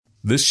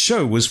This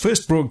show was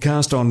first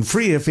broadcast on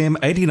Free FM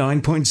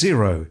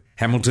 89.0,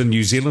 Hamilton,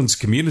 New Zealand's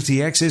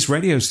community access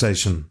radio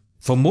station.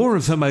 For more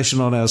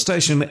information on our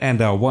station and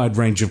our wide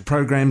range of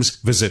programs,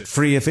 visit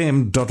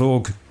freefm.org.nz.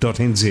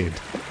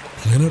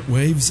 Planet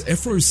Waves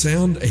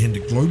AfroSound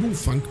and Global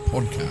Funk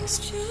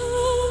podcast.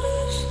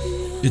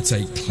 It's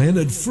a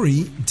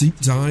planet-free deep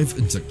dive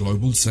into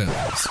global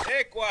sounds.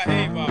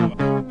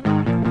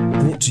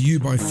 Brought to you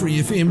by Free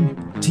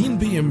FM, 10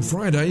 p.m.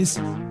 Fridays,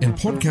 and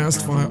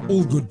podcast via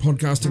all good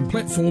podcasting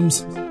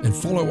platforms, and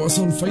follow us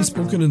on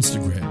Facebook and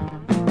Instagram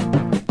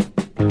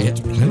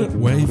at Planet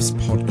Waves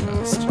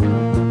Podcast.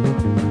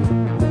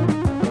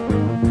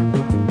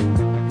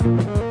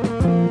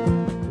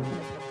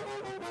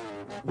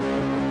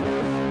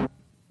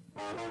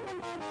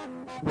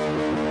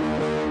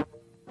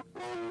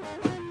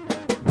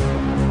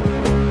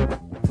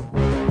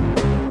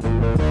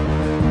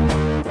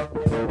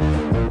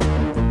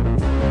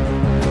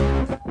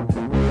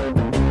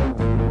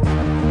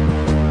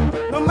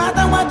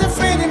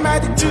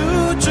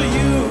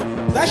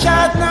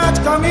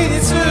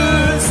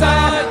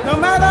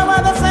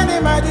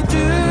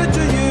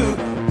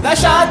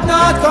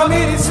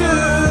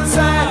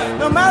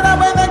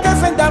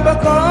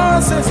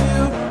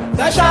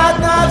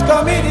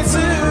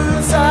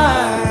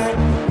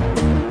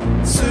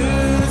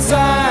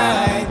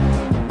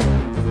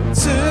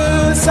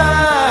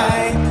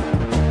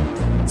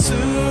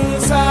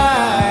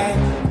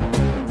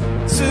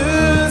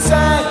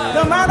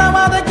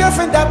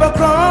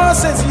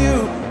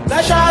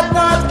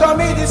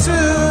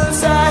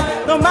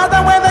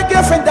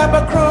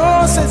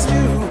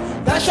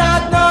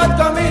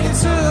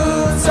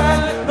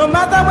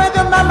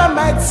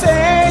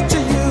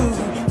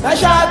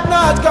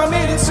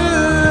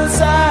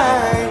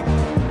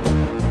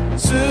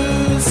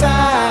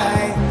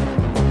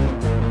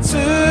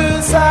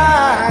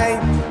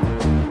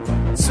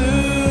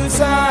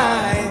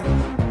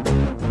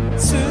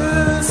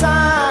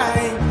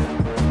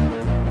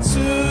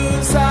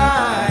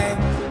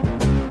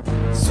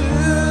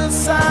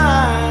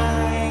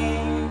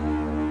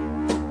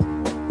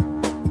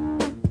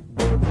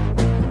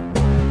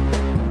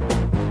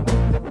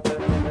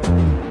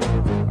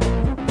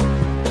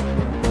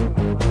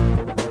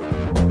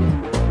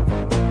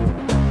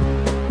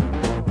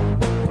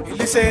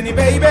 Listen,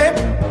 baby,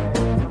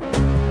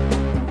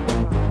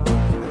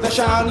 thou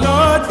shalt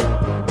not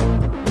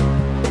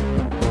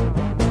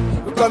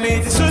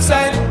commit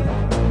suicide.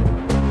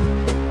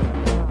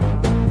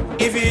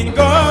 Even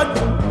God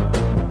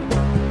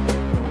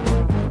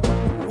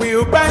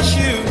will bash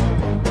you.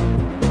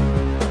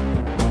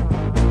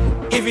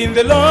 Even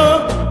the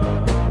law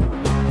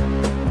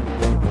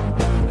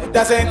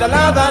doesn't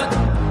allow that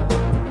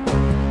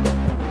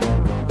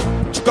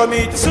to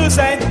commit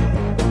suicide.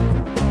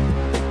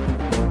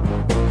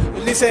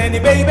 Listen,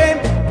 baby,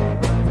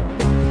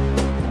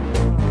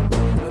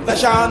 thou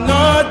shalt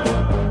not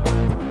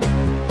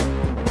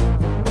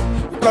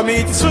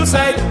commit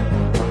suicide.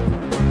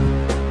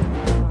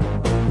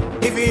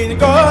 Even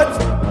God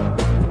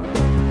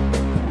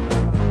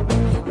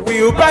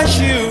will bash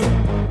you.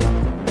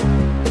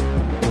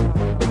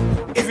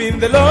 Even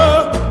the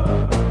law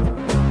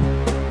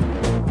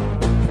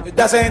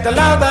doesn't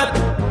allow that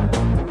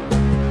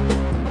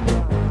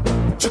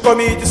to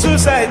commit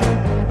suicide.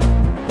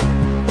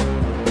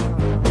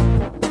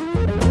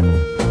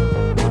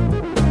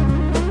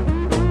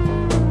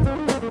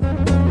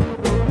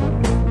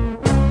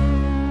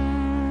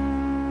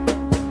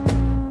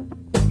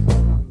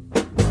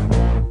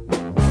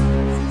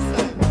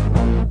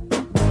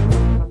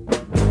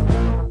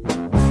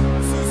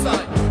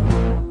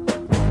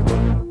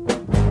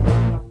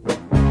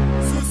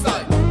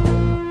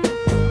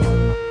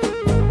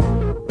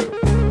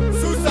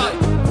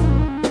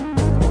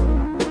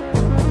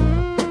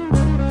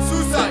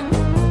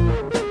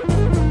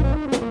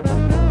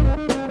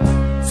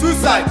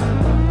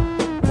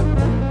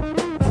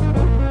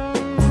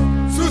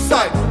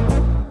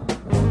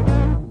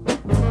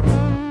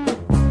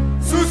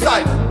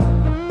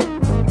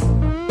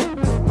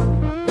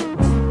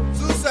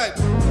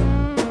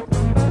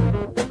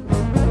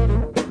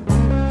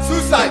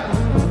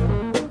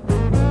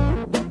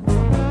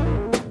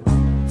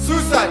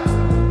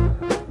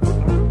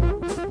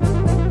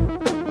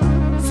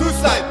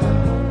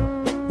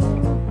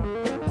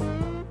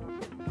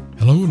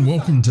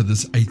 To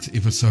this 8th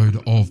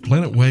episode of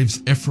Planet Waves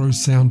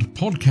AfroSound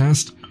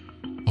podcast.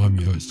 I'm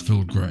your host,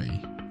 Phil Gray.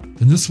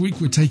 And this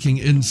week we're taking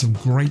in some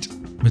great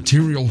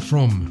material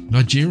from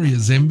Nigeria,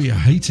 Zambia,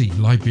 Haiti,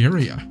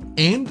 Liberia,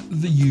 and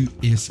the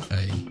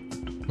USA.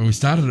 Well, we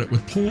started it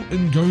with Paul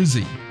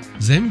Ngozi,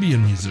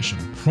 Zambian musician,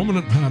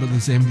 prominent part of the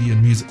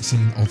Zambian music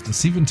scene of the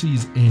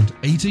 70s and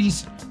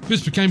 80s.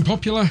 First became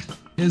popular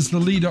as the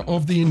leader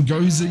of the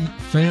Ngozi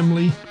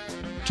family,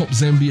 top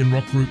Zambian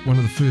rock group, one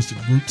of the first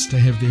groups to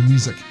have their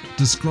music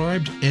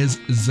described as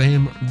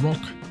Zam rock,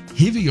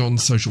 heavy on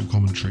social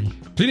commentary.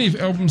 Plenty of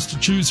albums to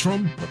choose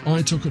from, but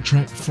I took a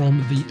track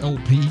from the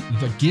LP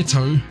The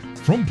Ghetto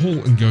from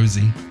Paul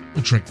Ngozi,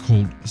 a track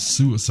called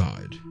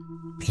Suicide.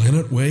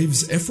 Planet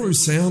Waves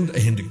AfroSound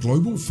and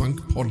Global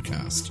Funk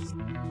podcast.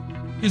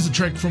 Here's a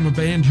track from a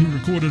band who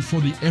recorded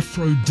for the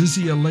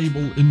Aphrodisia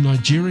label in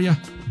Nigeria,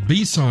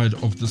 B-side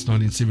of this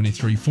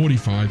 1973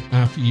 45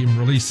 RPM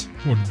release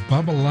called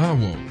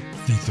Babalawo,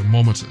 The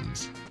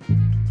Thermometers.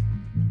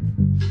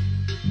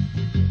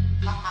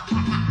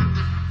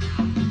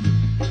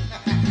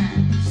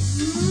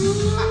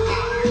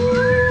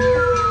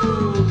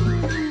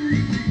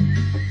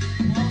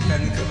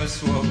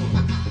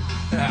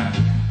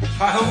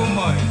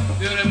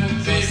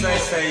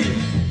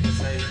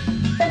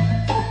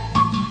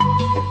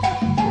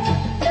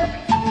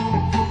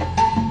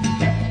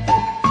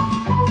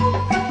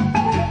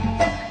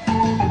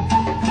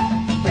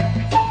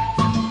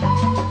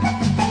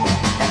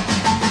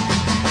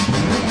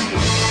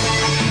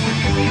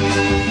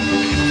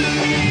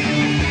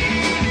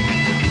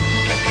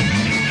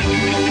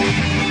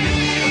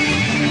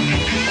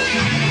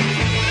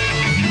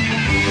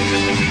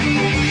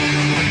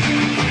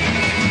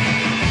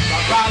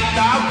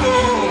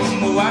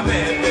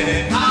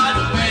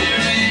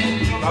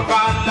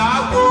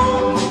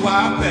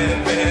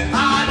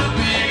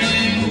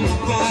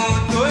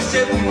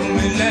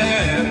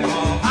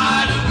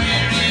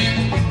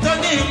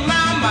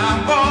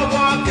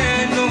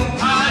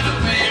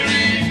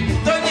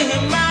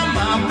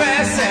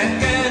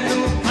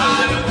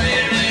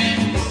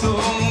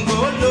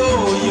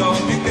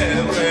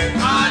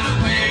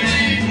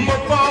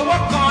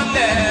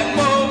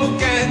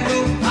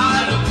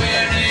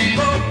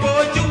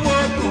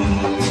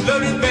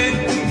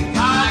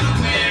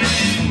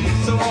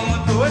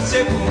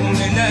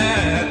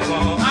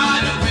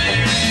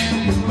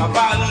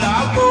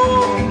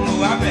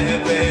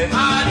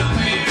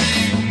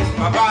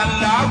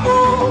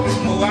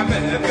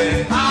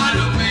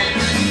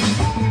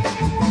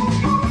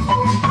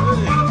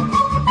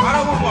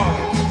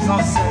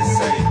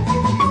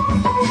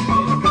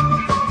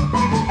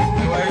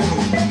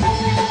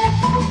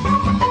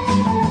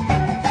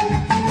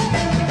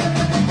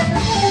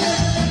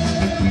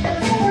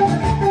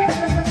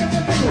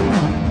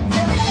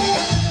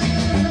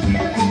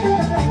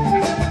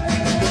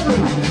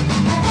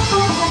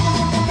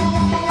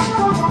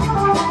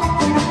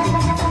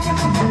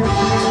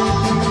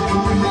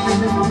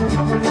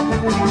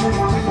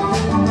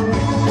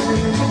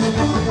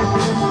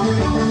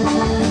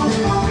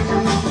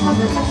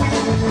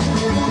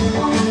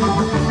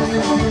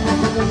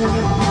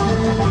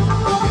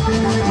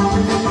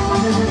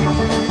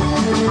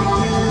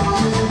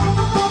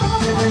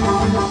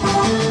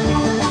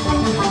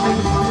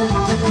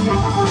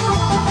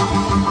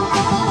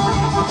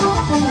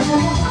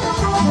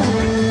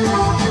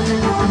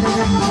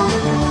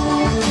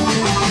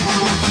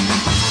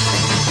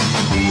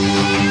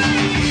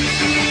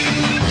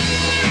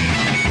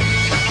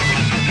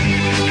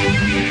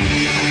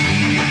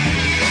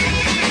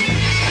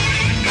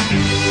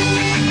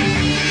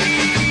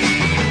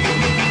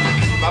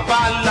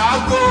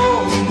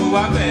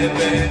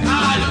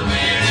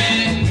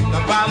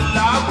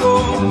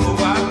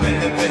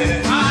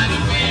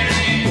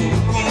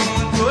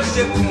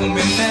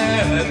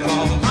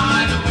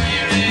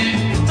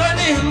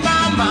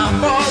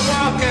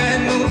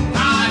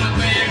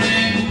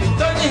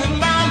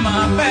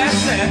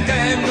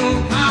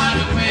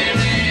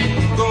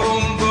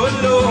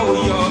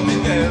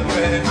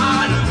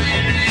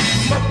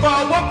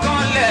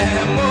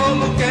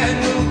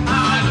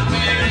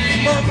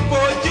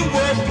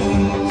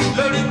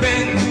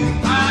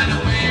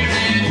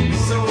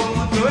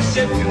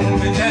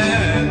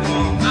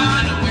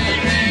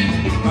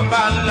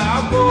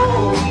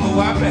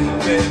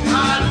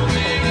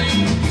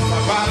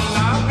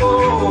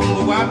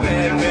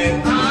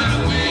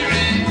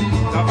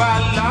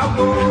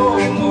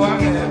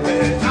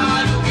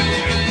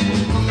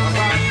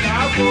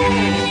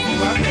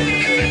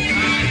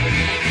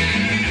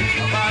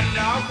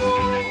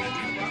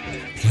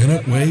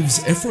 Planet Waves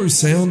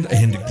AfroSound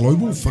and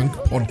Global Funk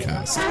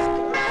podcast.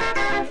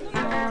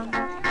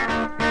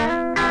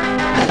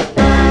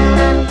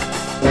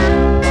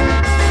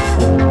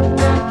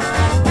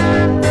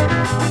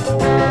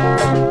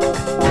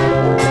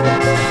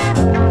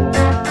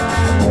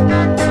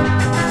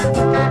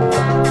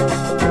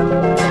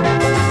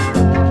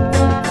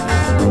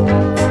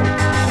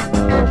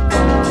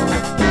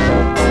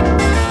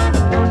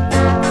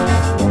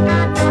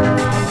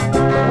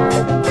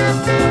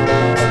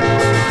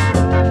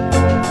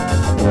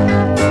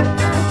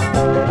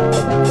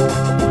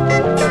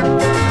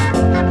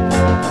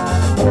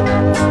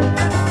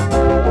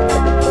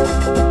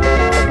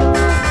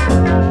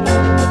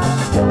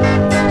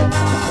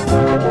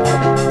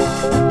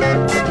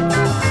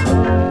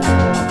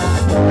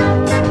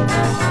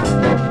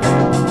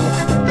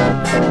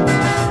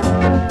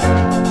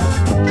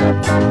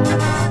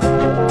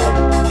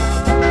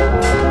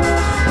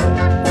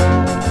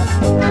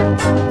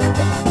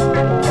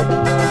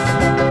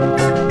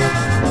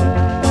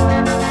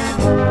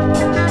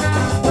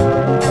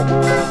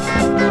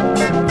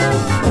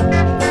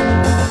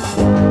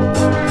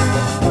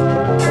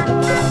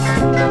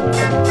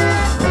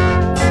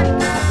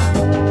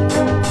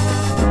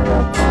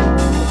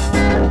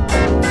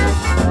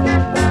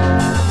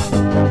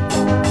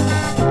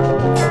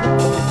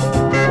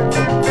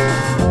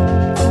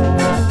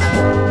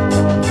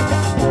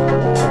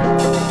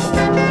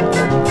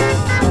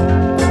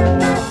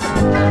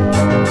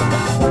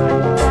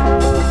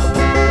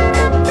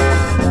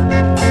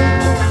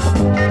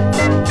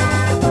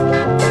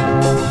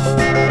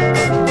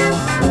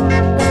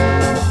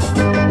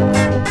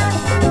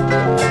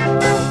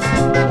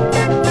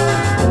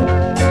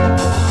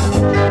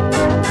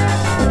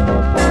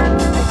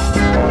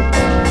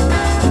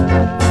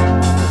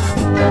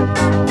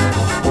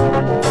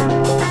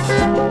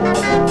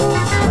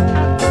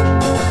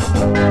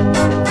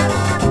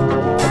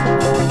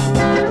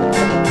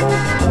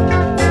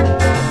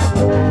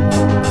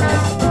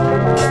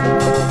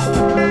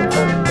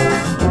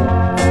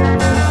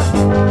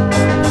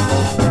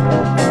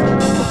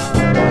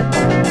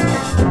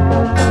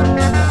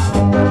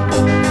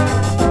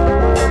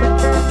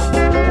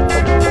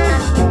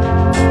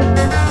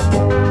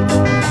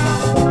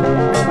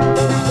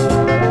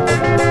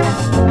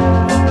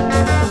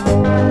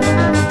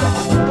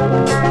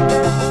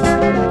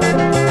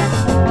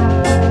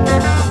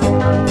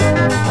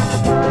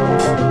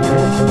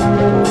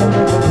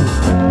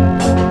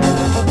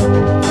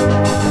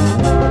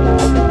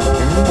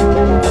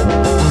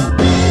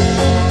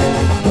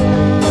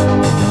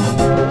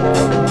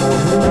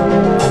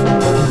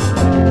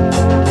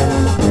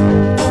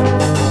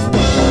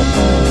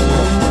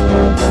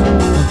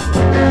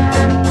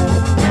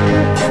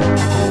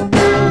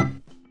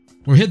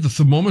 We had the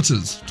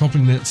Thermometers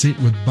topping that set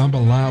with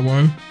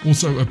Babalawo,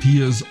 also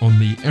appears on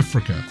the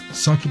Africa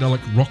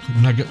Psychedelic Rock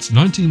Nuggets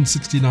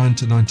 1969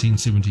 to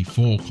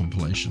 1974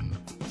 compilation.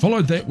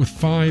 Followed that with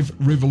Five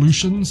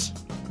Revolutions,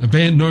 a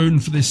band known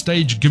for their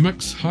stage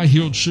gimmicks,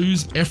 high-heeled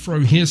shoes,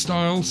 afro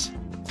hairstyles,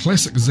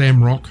 classic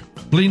Zam rock,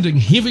 blending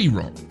heavy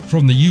rock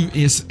from the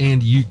US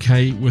and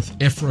UK with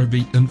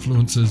Afrobeat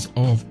influences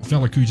of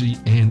Fela Kuti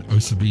and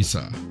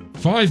Osibisa.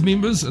 5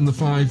 members in the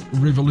Five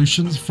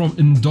Revolutions from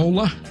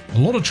Ndola, a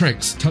lot of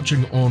tracks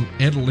touching on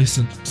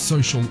adolescent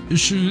social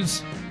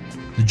issues,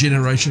 the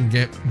generation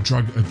gap,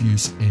 drug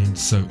abuse and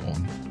so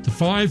on. The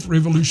Five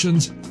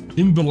Revolutions,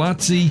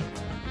 Imbulatsi,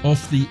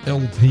 off the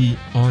LP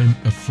I'm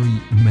a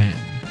Free Man.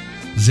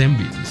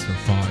 Zambians, the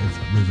Five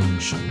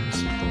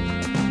Revolutions.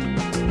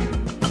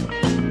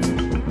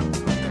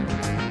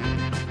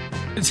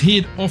 Let's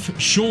head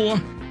offshore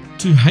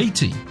to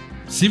Haiti.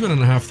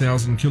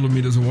 7,500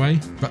 kilometres away,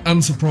 but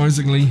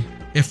unsurprisingly,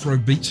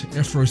 Afrobeat,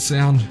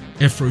 AfroSound,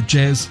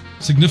 Afro-Jazz,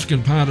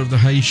 significant part of the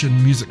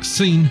Haitian music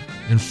scene,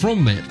 and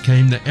from that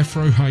came the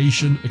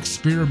Afro-Haitian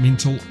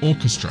Experimental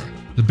Orchestra.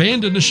 The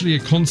band, initially a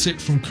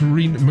concept from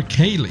Corinne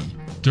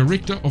McKaylee,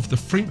 director of the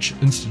French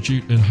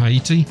Institute in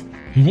Haiti,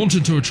 who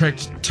wanted to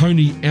attract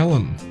Tony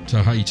Allen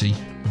to Haiti.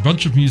 A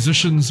bunch of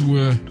musicians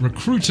were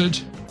recruited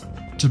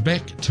to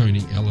back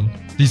Tony Allen.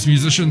 These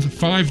musicians had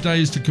 5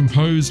 days to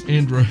compose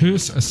and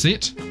rehearse a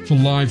set for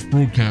live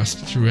broadcast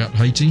throughout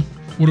Haiti.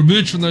 What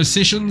emerged from those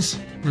sessions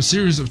were a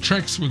series of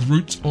tracks with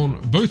roots on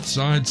both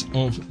sides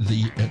of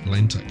the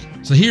Atlantic.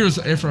 So here is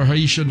the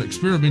Afro-Haitian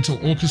Experimental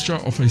Orchestra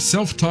off a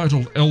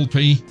self-titled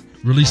LP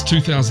released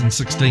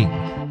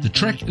 2016. The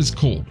track is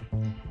called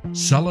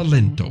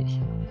Salalento.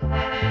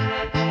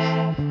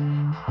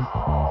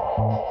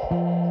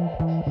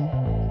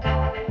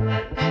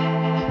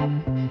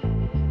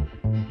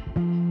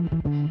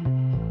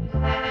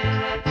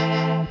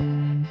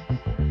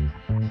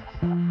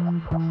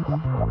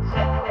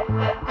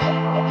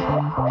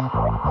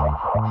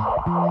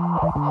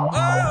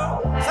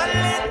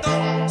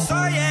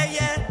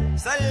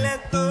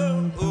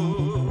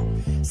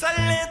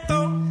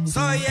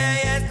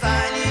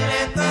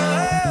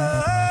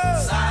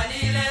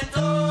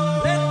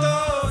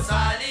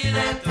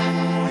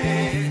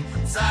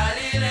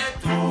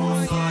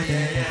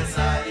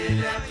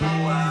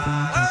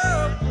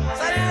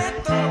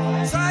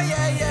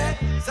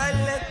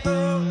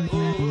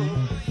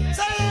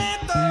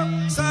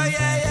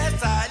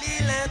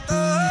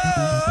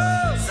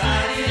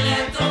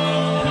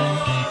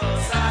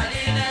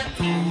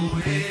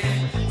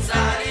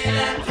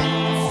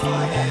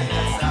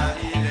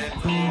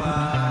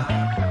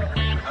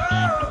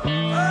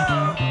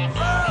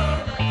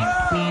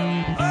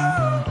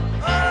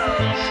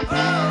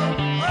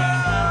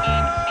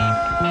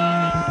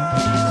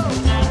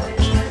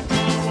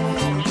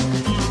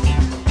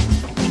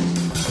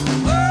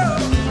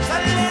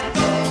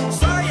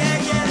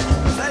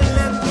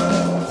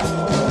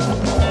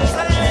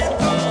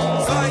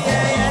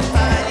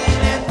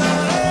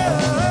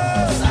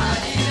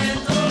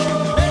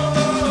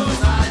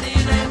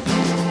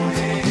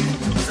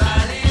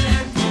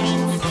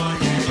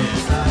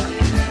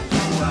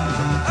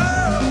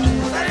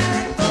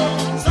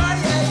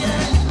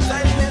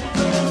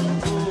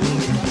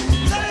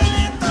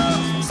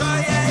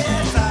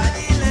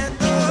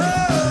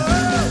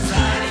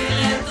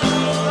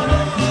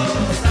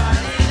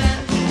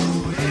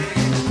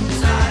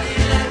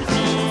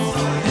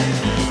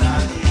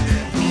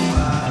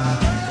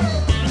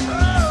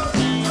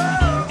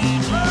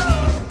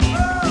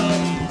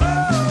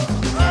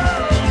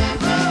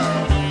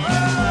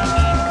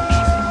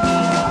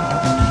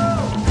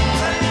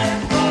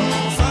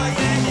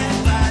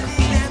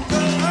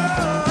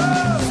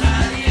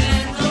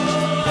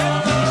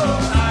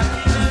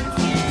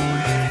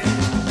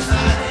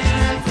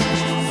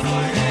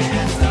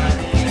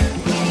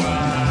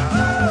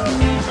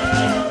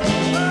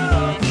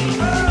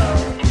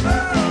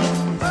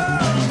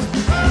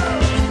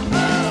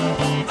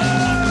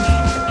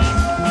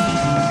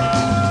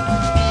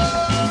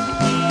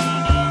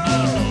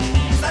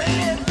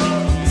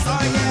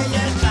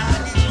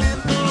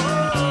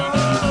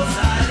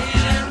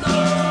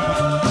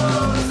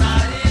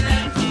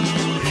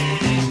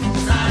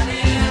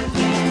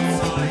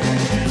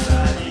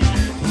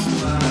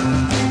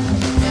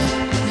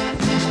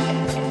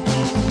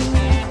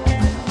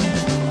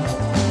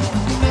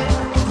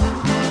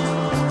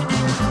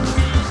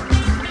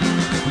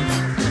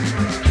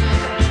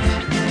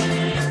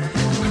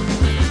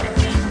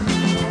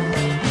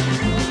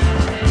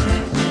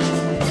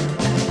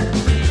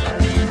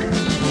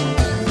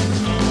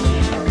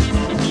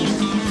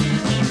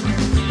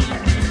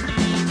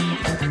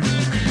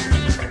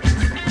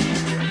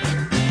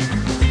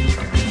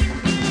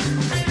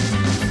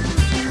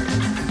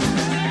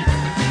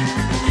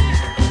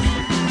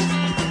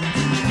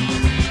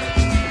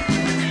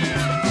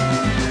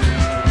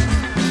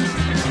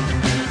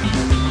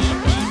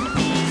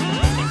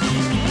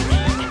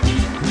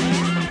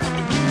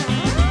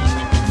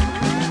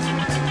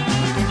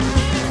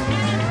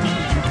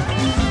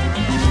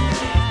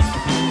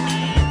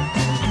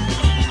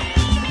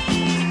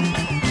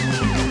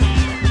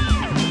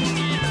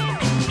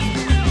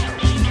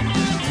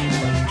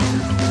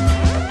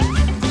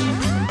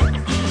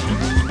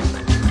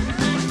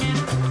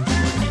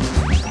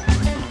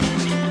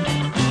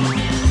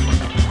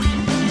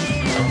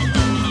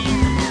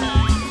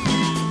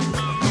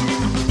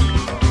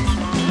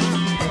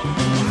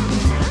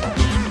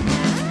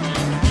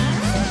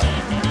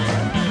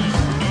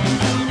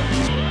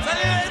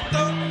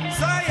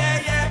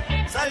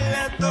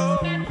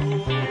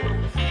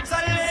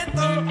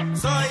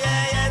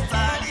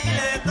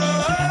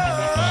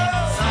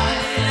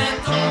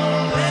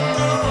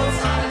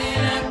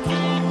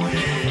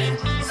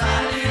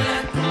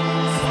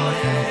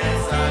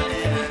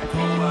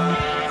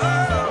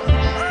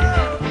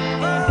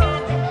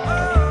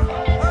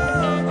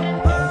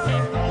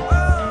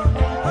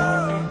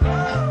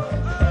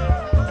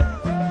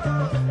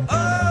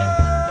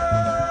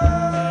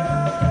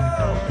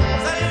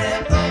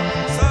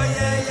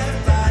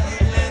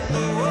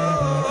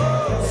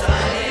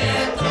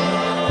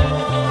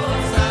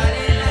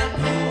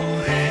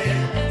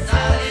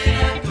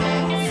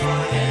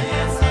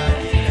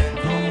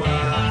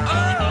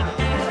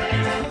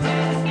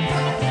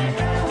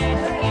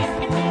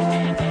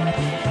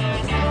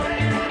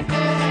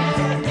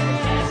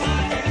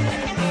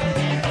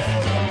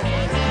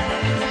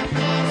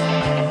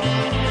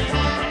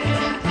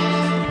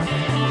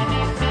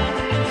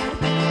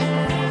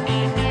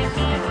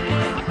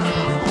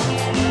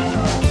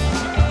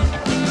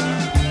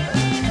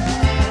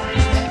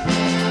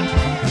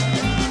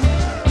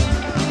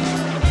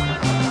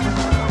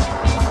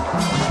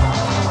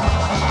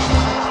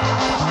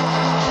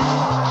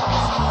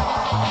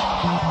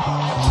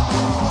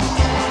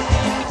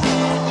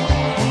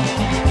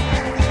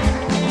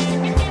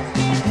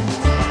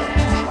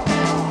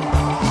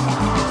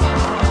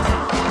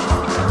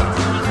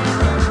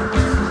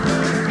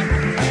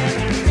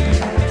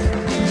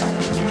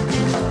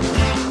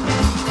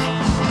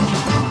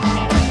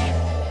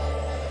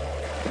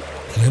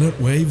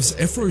 Waves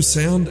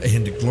AfroSound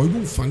and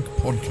Global Funk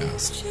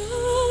podcast.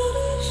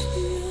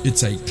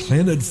 It's a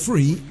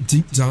Clannad-free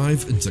deep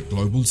dive into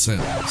global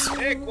sounds.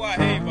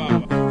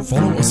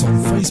 Follow us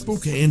on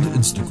Facebook and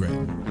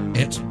Instagram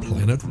at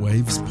Planet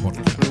Waves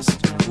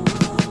Podcast.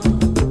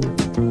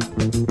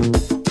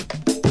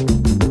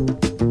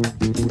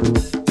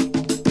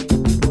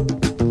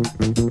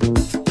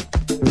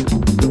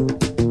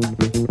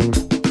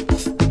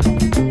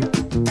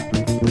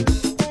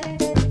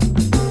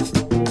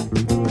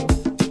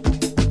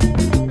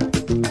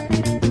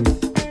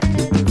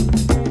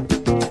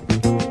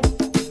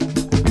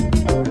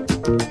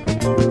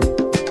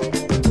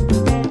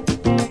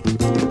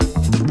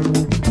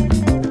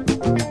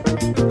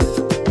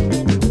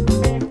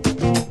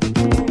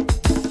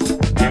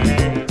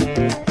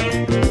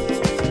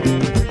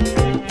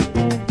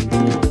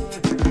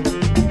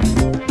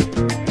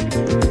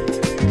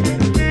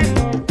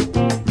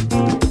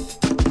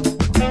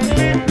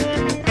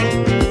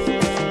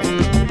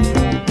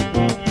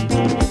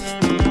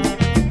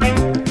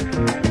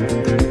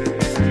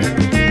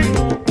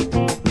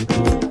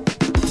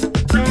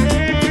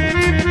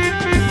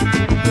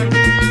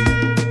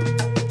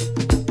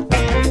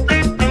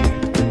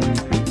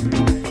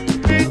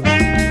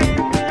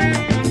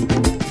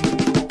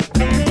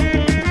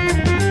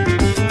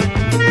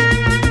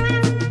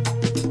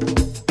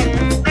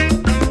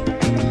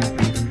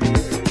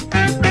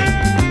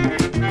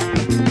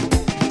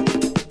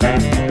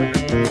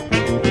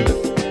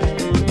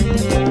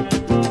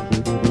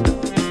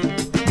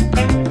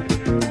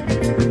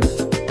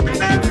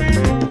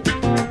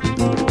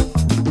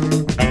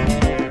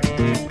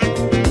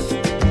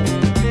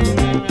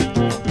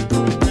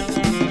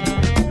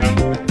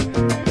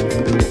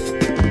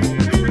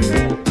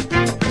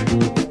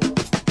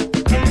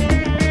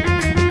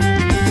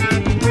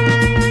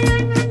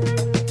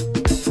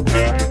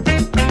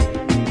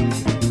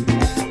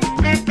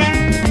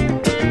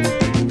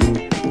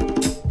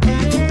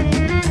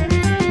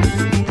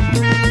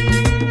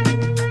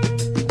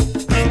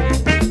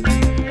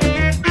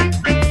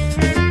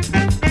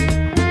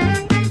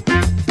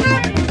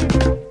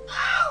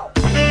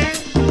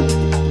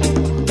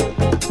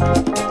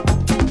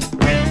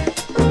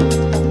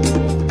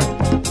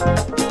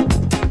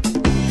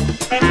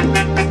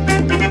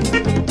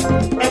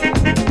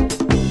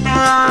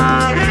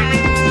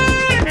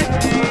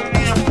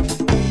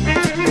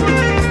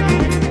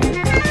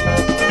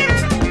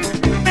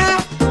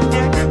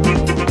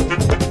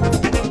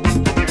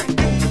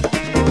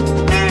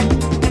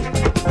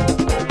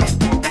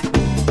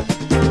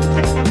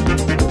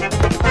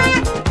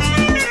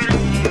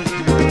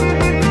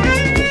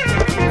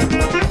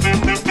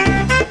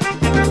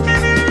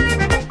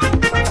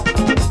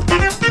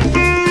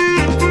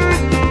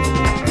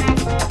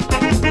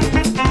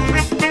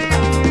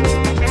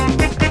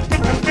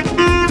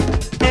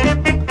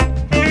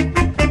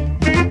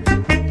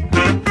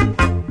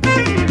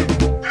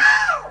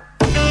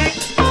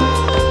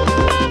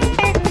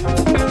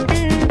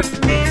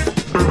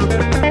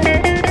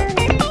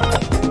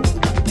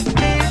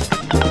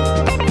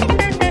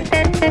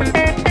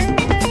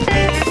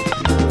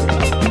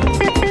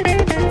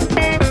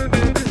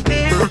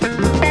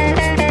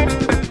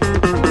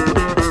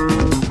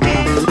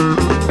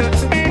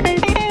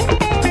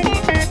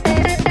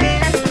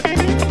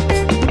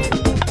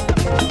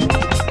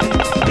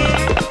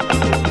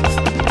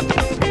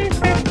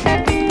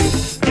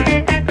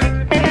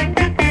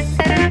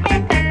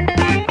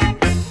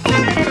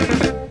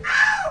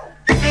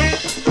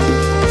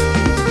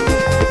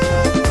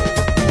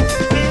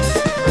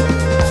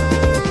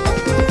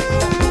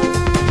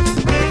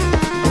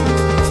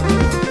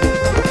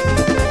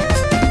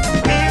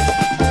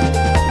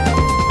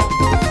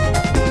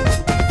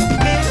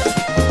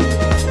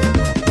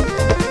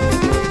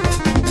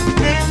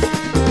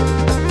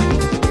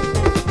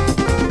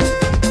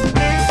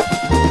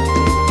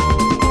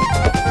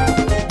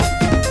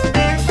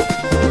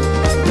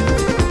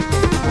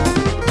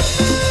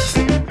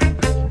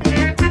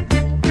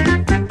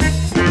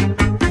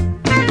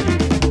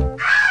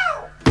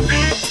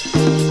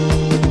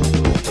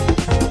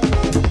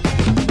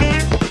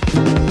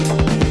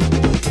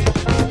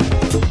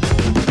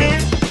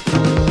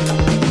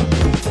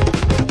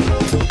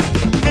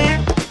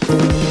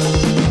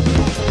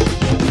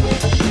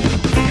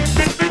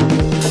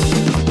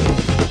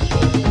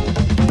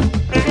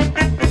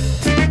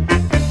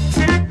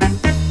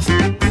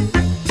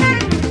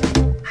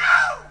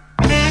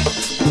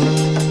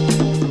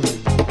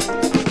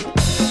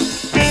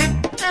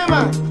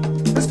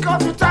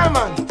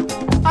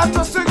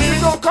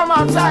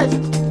 outside.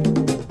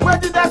 Where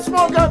did that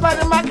small girl by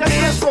the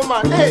marketplace go,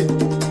 man? Hey,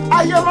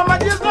 I hear Mama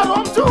D's not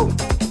home too.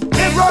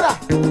 Hey, brother,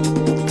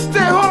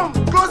 stay home.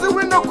 Close the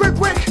window quick,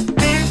 quick.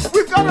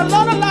 We've got a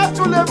lot of life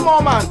to live,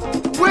 more, man.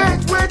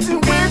 Waiting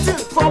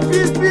for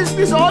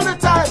peace all the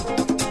time.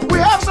 We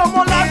have some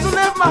more life to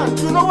live, man.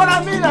 You know what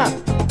I mean, huh?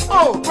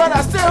 Oh,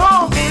 brother, stay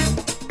home.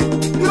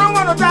 You don't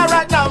want to die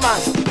right now,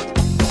 man.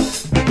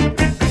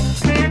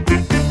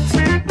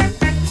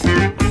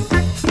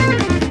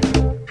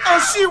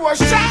 And she was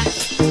shot.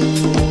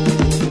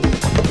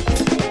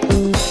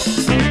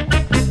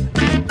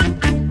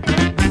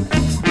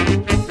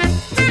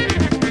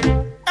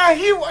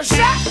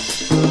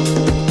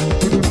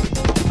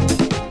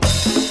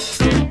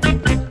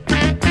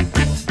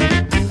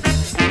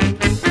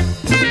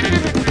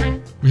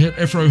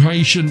 Planet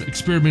Afro-Haitian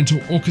Experimental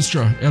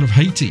Orchestra out of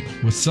Haiti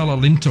with Sala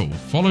Lento,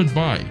 followed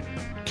by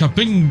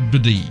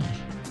Kapingbidi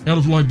out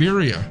of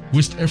Liberia,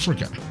 West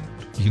Africa.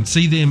 You can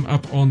see them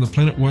up on the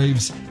Planet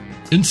Waves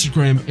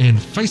Instagram and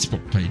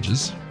Facebook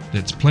pages.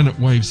 That's Planet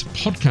Waves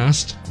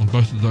Podcast on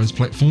both of those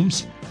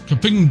platforms.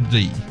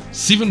 Kapingbidi,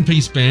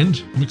 7-piece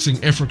band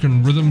mixing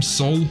African rhythm,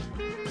 soul,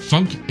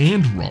 funk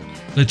and rock.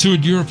 They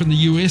toured Europe and the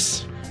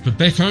US, but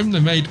back home they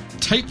made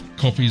tape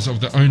copies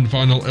of their own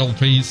vinyl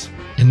LPs,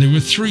 and there were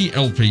 3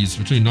 LPs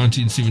between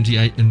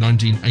 1978 and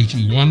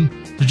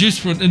 1981,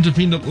 produced for an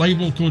independent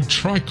label called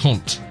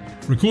Tricont,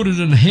 recorded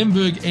in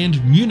Hamburg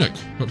and Munich,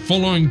 but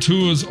following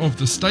tours of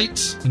the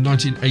States in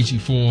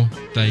 1984,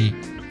 they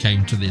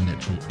came to their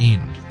natural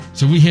end.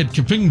 So we had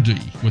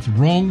Kapingbidi with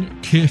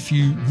Wrong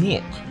Curfew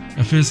Walk,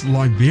 our first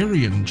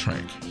Liberian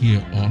track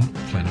here on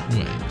Planet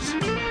Waves.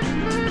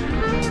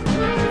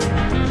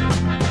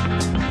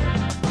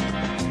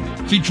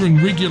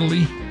 Featuring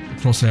regularly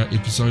across our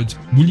episodes,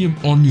 William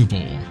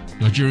Onyeabor,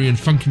 Nigerian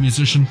funk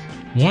musician,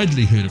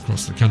 widely heard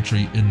across the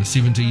country in the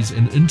 70s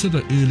and into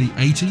the early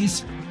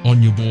 80s.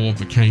 Onyeabor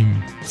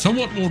became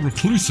somewhat more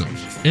reclusive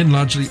and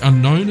largely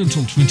unknown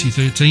until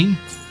 2013.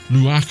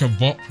 Luaka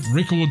Bop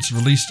Records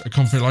released a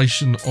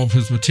compilation of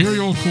his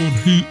material called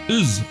Who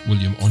Is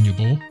William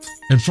Onyeabor?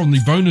 And from the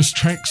bonus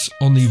tracks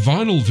on the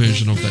vinyl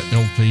version of that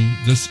LP,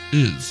 this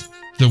is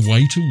The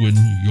Way to Win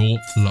Your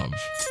Love.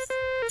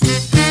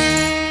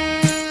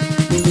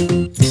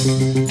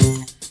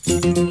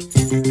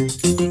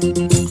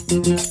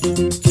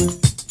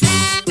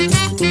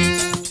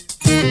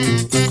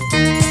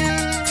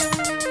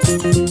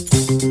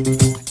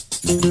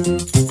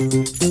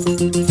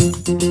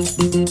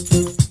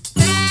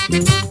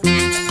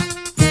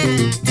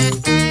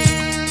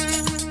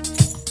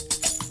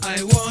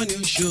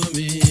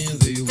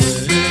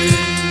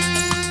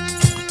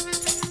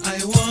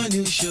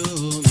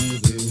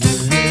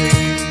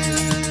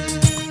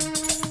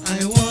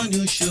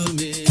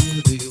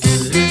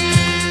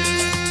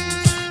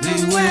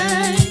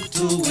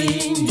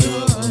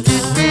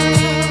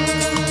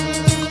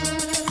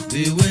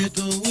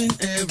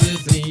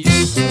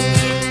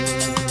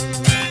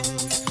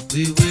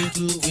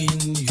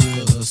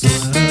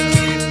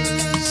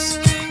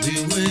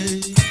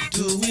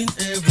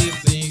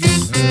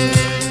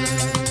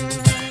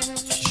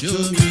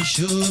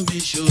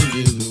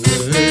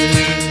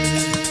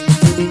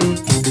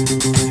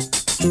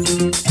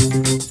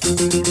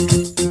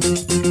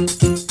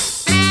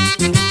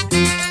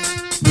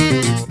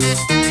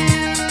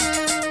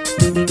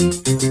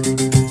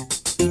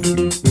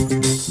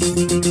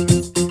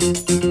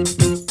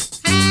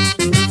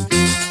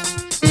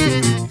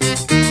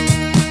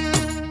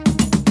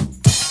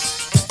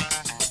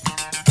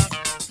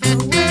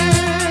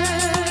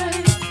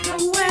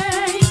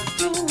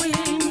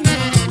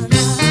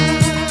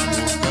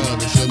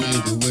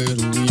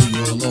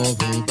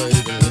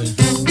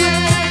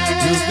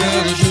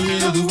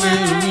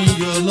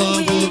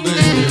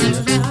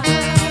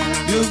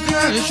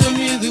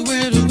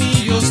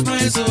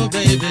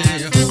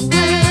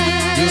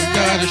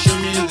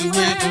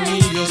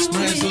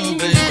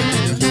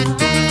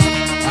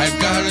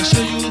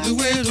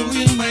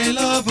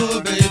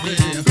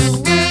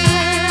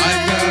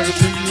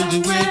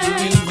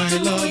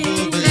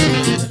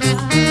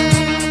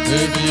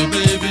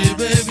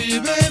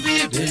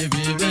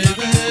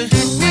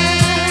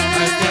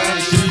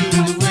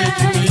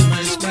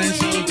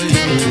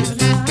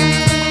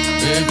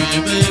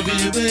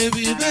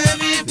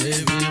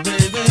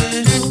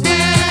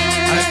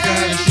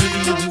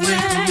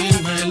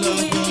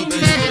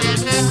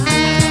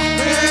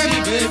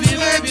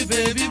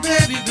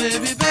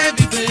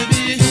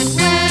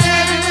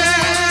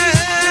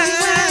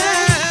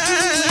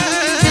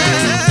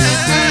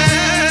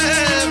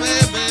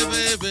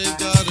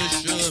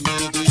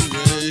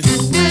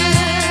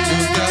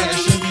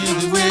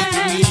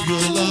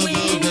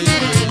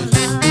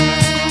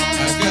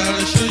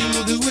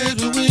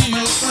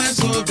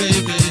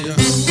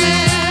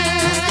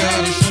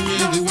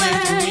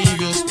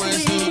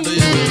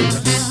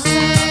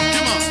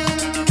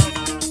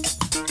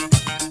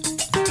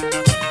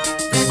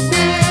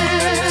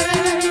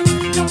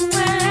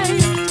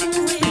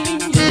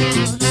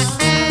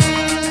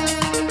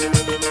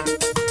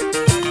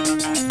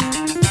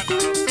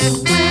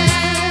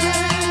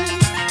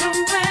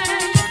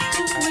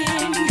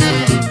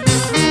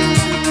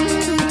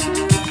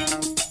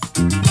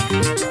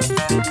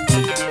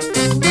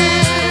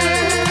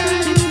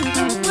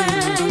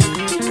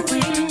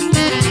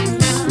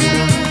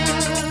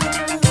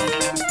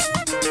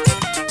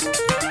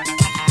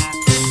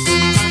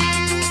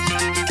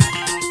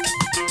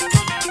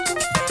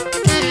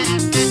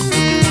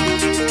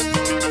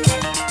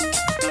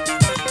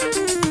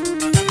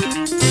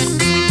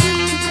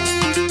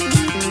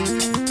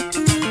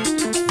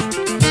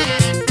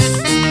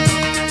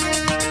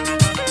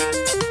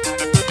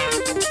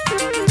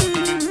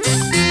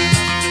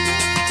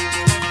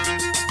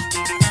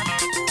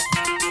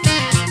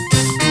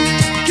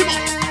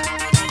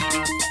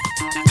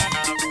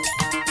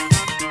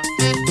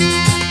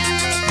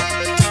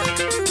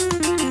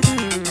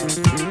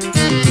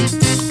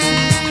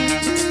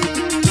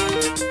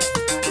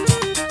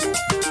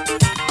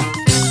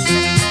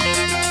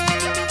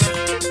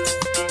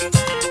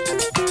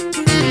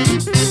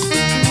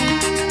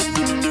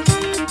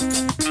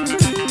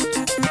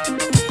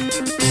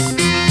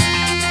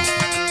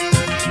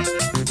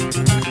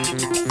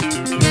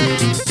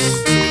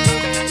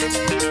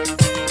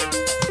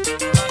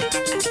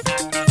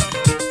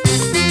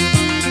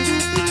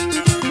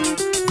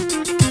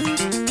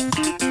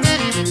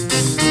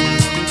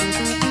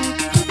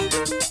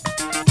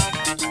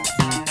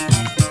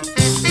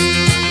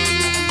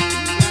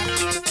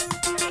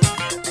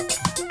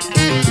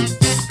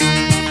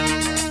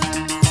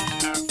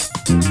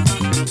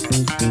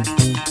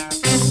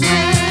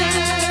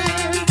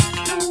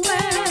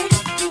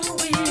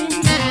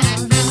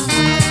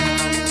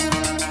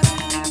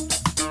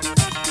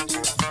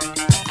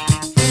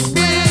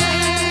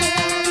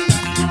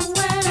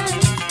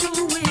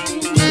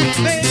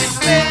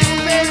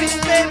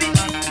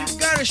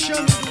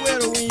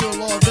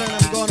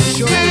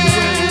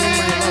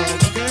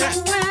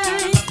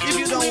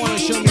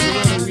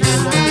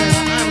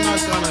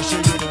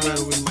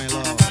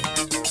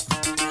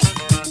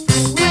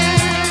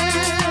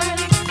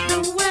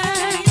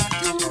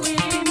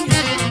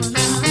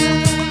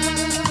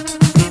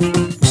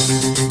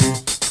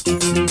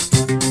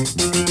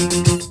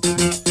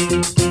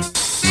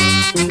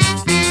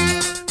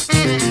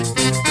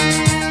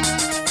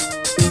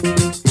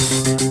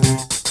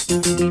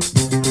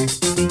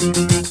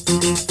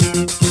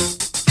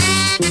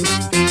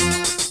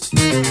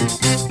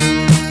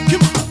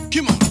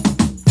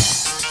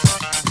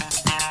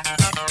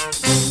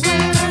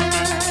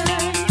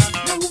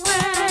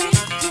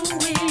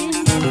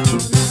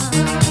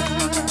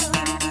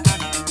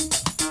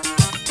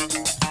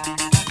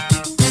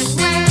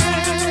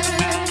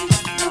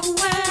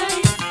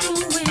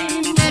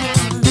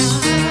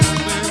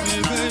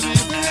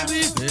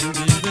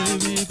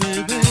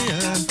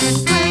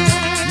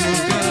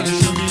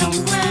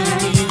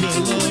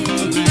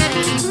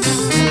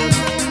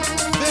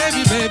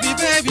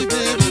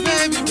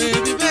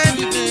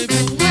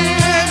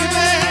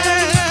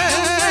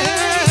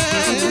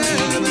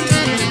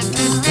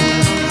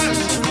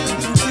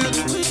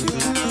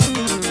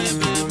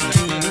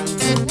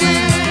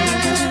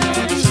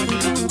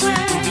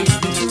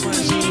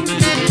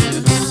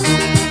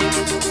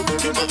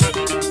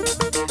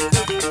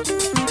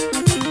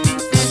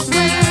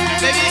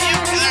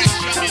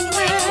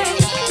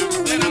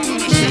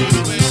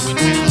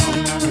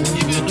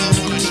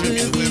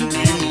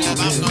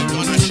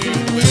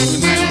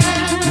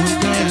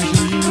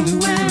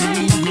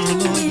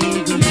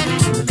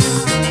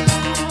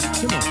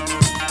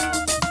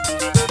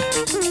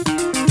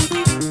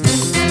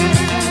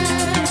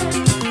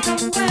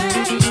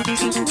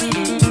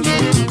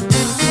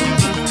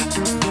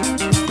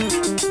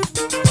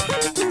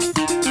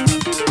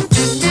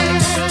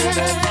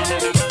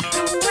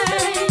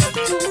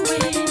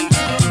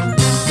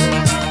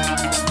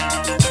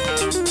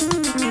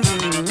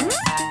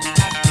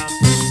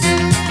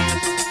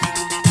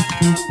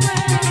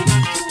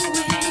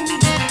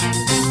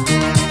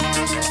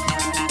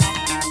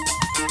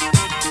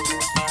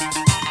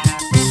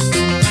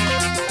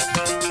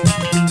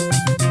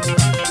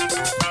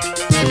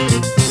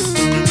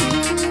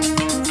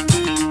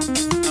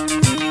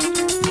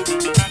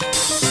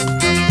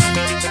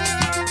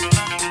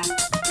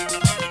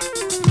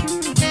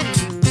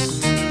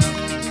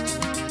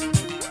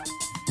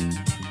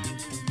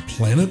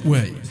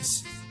 Planet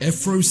Waves,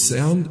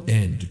 AfroSound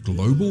and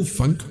Global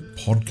Funk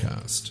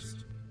Podcast.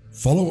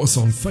 Follow us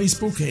on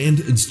Facebook and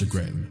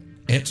Instagram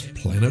at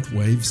Planet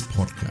Waves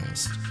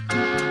Podcast.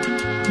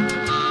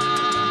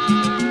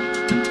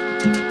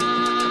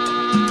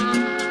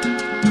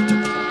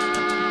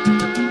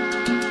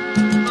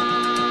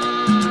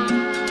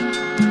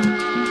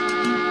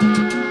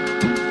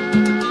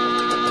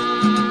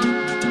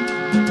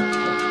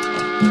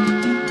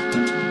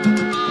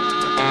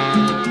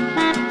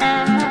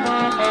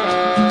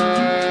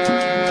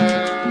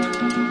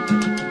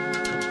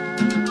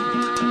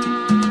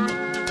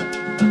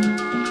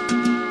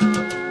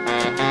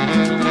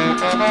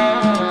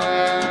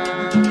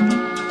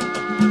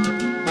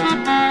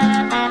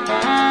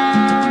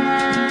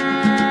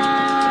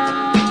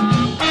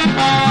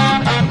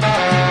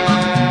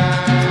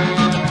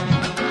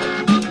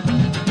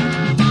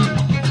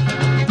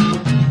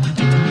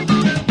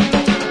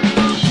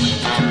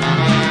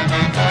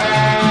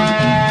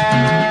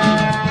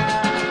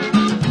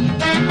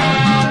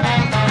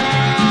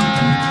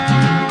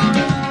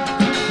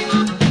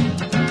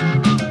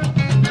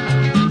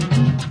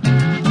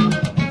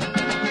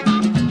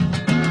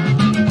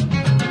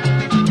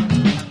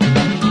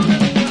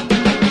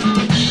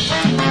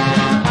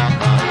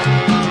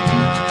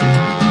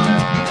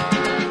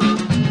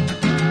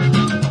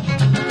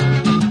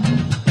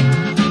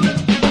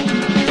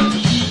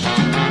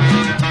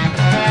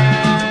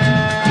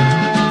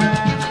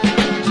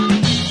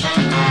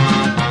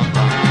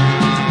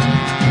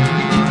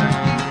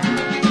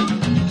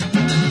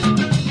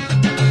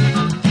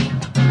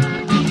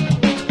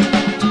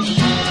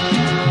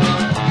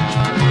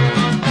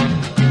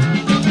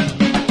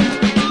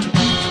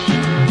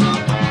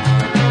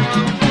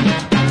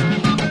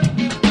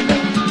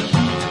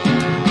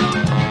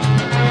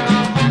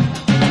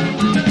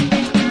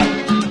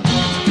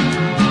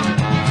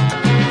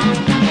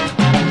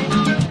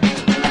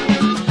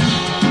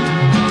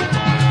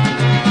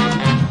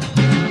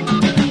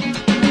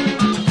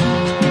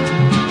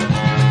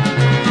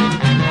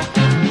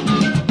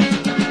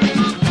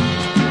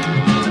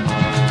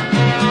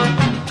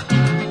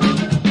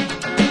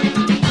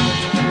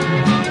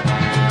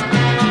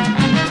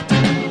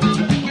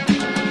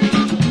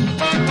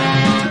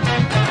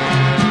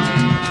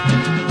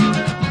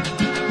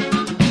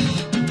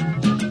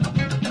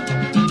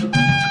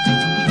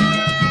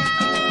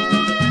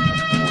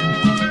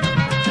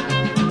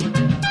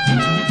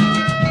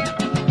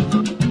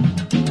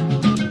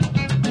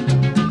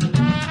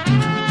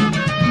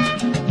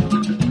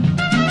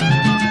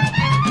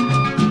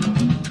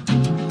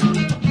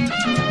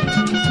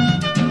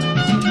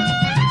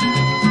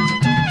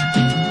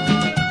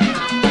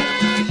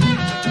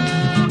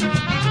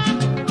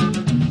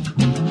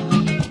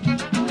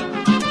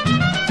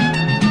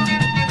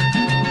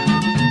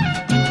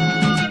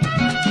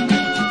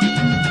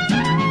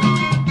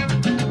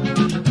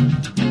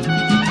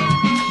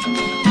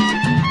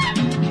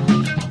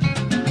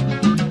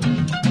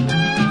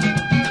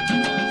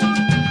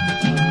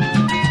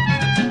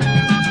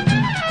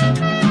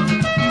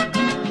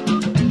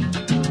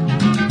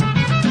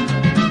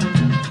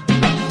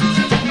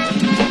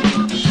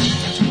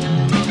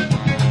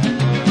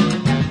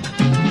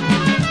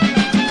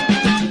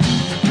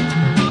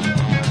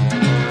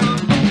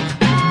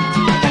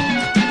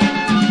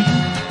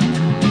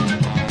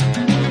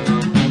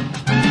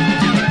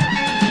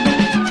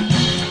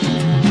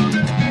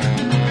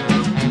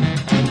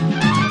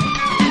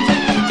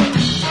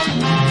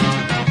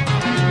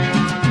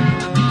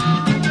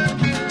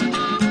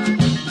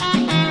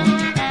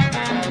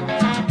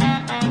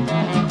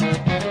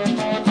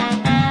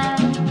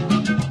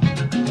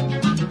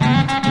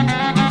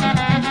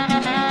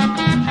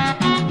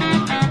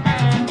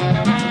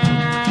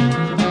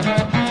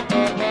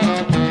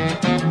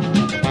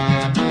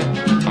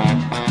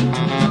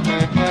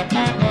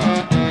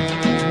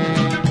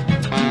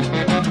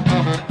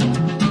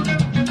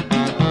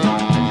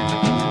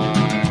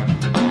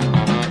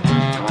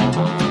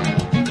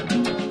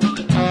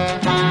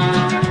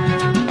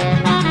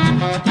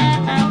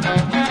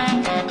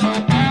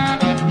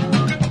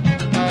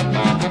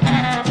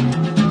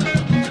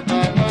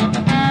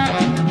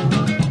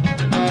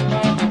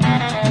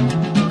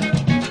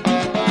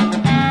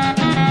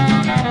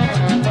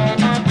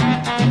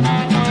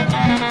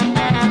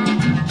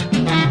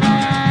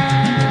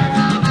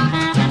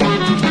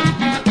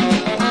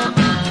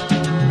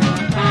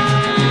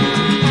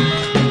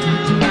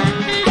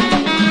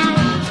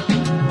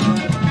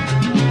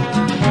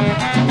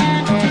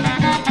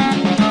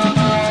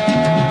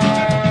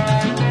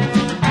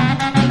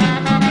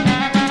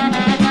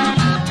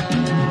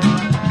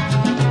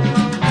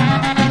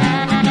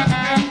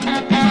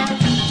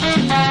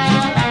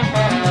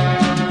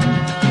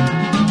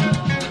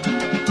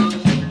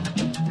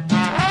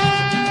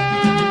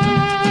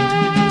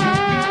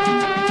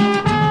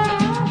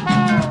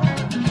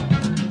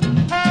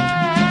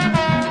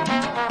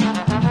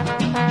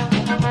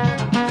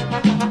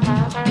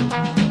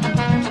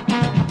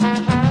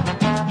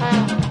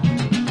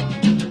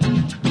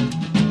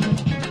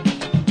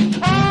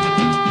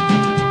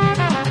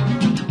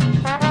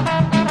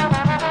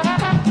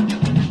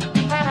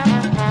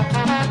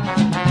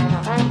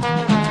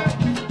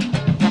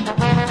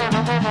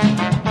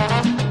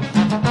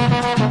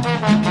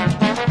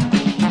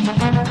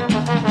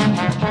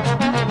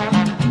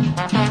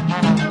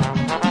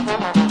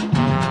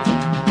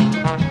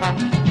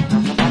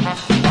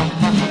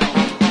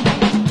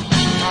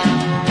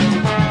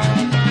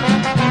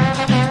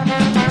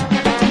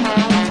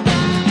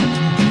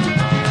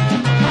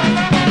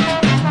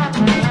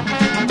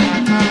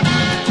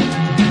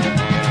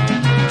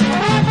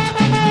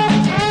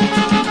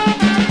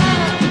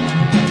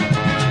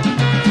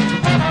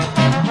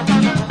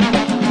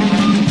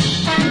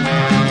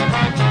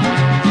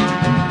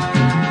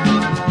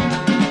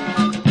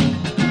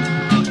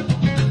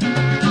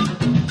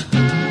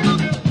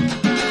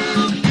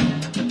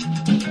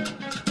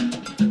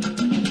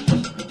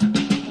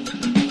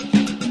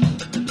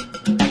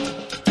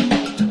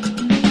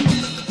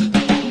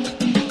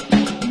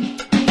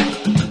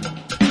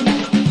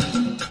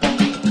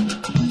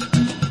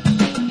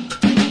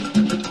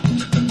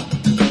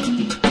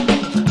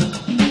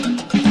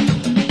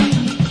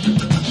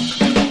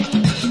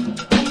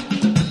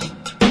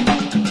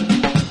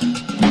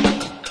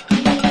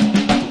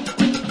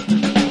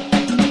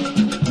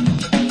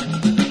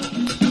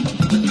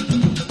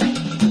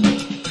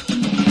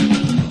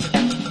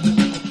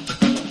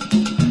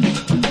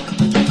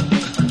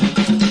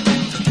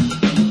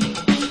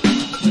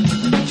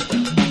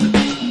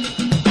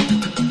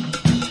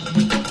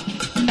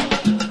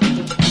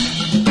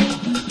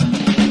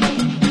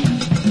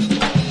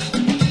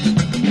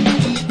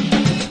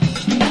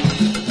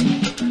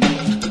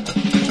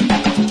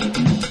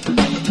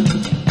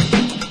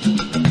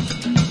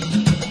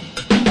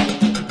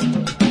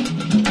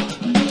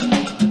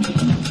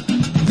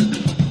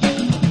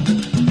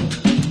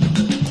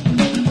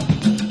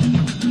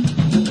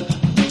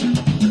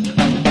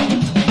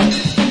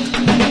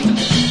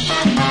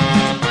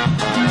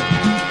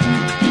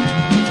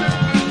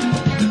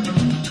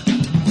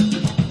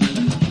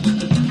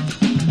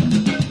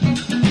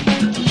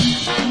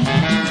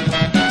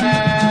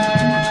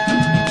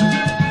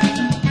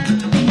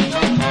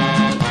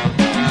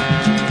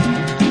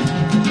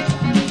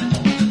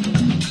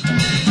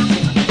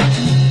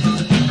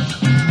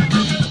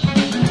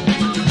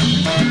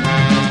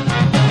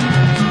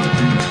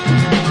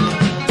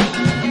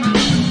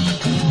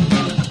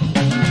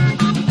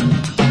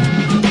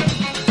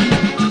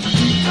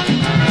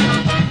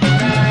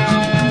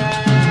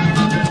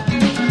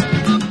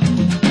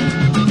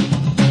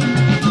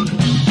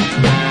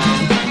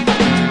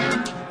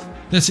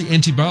 That's the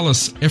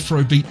Antibalas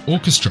Afrobeat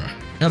Orchestra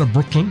out of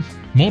Brooklyn,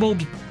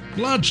 modelled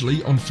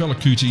largely on Fela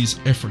Kuti's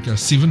Africa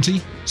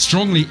 70,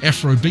 strongly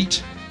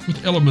Afrobeat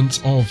with elements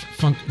of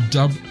funk,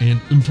 dub and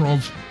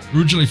improv.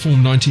 Originally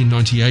formed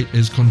 1998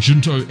 as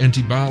Conjunto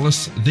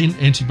Antibalas, then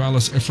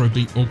Antibalas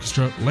Afrobeat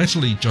Orchestra,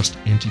 latterly just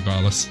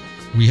Antibalas.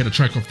 We had a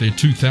track off their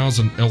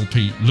 2000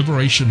 LP,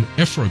 Liberation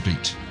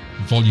Afrobeat,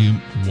 Volume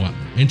 1.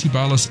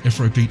 Antibalas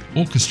Afrobeat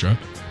Orchestra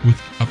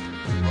with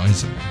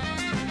Uprising.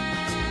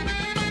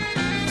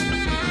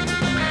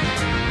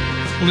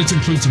 Well, let's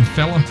include some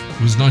Fela,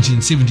 whose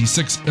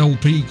 1976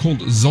 LP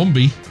called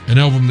Zombie, an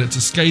album that's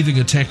a scathing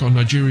attack on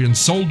Nigerian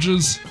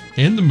soldiers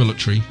and the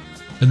military,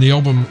 and the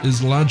album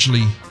is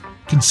largely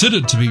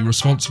considered to be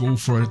responsible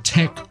for an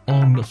attack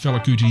on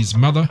Fela Kuti's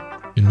mother,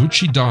 in which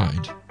she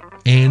died,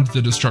 and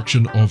the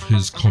destruction of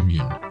his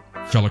commune.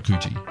 Fela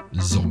Kuti,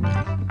 Zombie.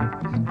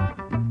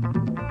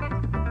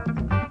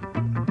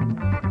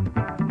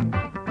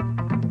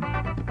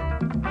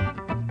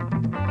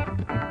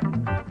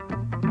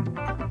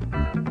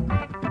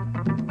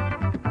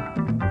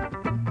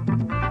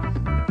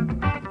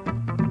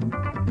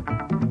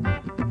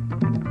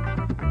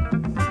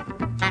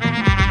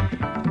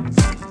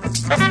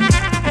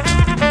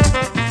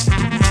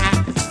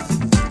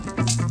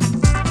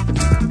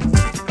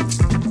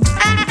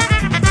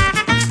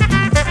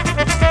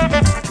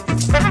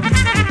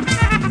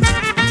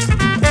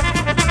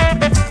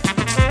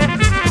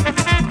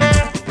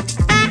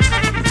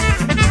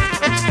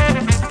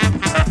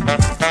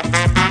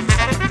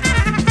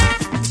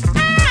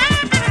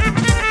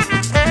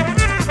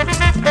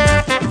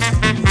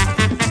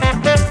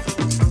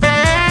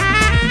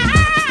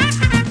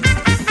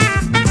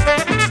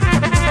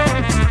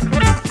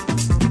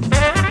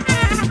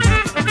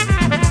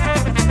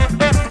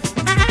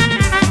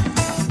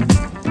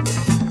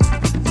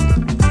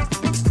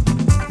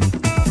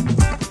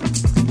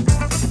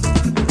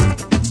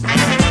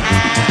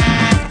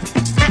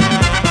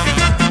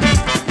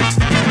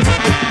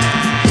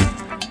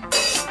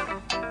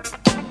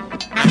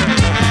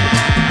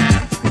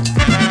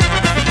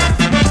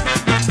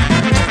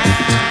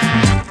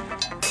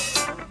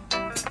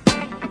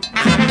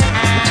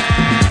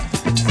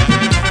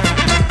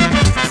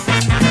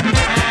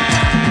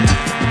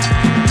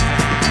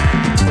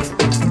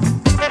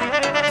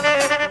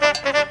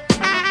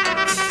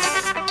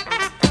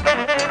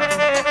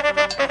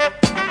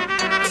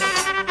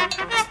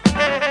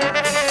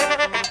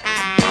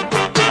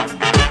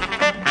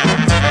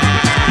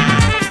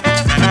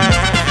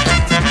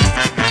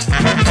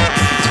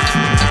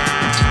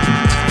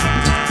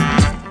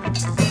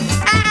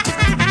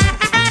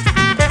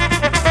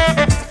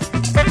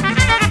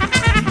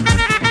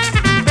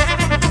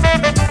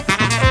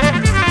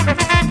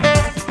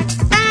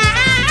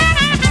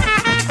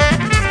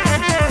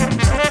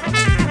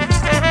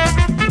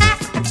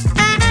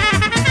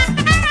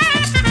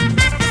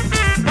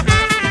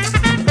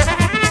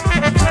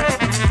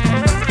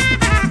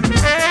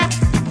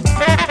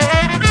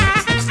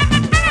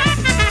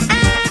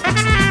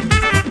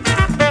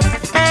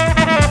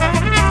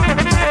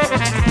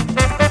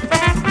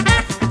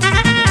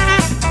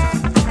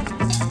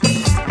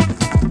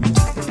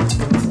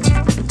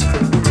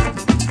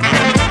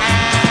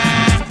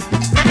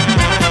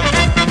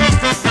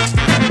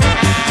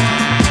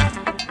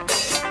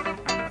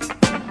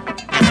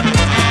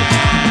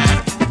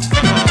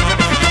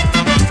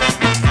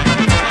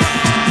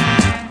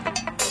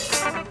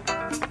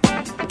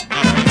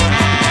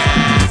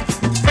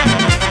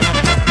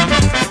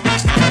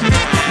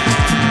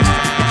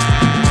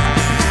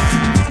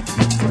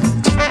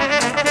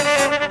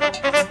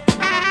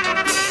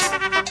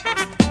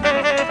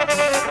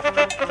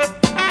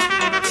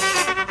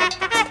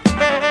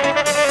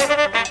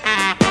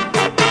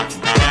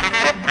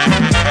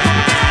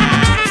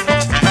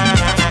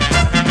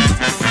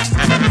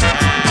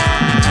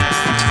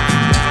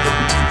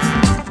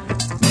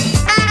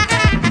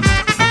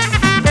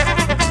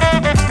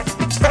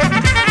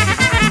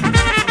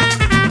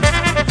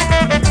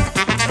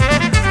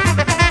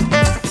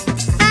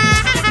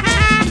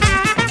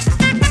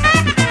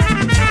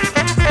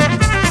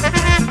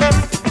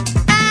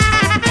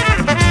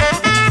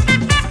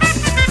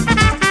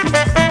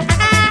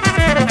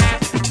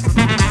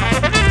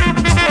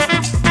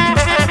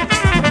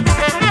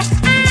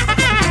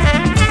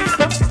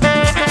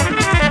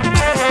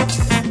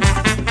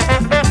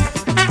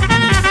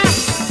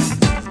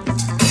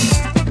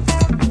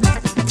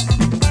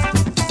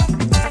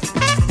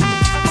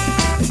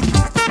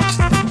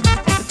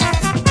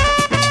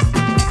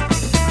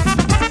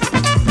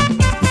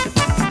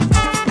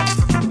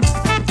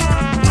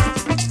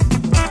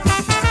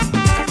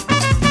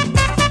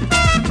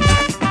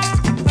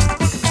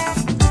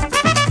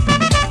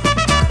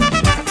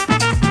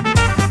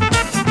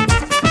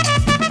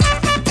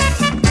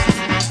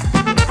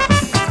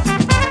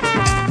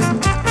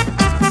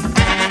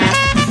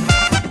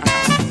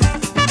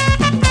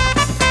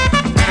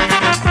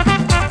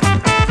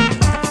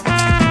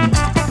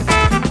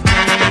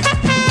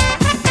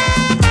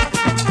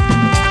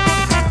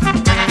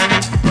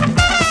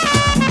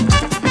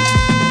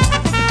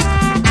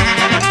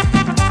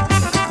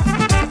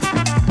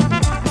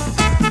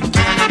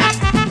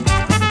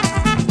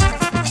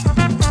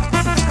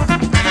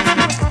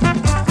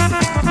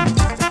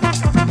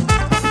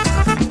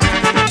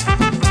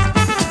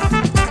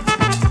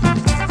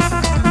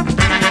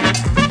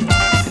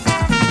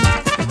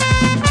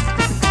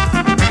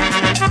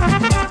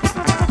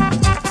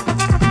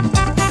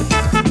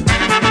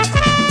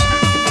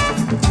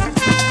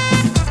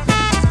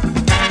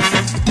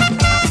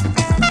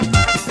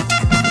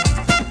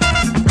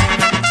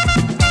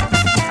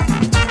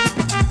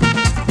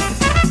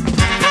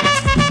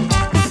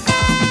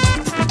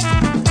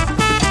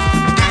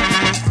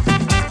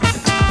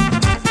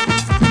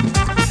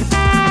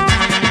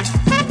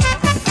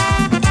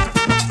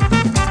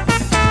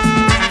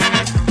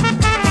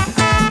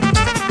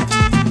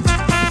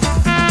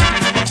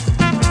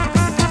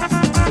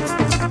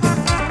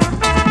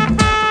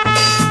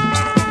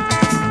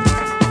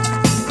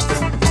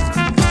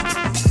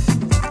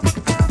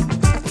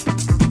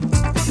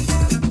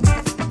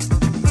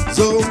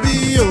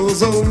 Zombie, oh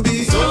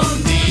zombie.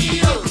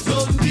 Zombie, oh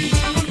zombie.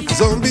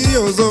 Zombie,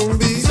 oh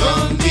zombie.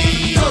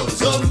 Zombie, oh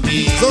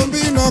zombie.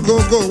 Zombie no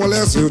go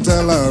unless you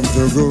tell him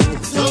to go.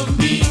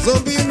 Zombie,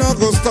 Zombie no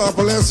go stop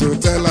unless you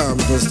tell him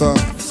to stop.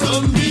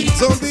 zombie,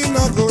 Zombie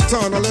no go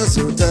turn unless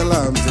you tell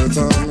him to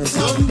turn.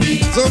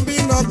 zombie,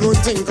 Zombie no go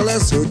think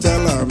unless you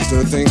tell him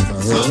to think.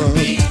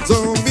 Zombie.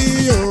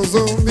 Zombie, oh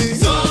zombie.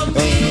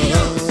 zombie,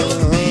 oh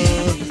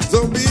zombie.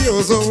 Zombie,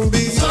 oh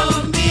zombie.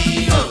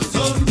 Zombie, oh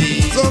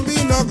zombie.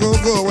 Zombie no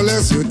go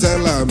unless you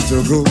tell him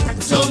to go.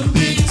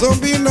 Zombie,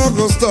 Zombie no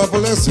go stop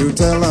unless you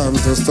tell him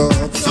to stop.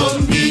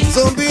 zombie,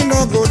 Zombie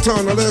no go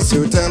turn unless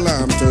you tell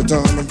him to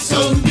turn.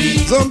 zombie,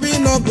 Zombie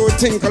no go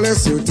think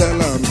unless you tell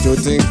him to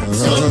think.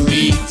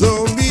 Zombie.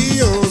 Zombie,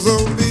 oh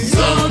zombie.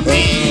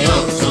 zombie,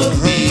 oh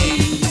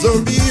zombie.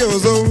 Zombie, oh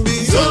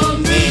zombie.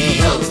 Zombie,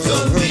 oh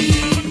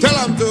zombie. Tell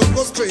him to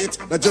go straight.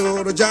 Na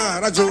joro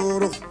jara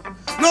joro.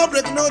 No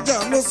break, no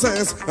jam, no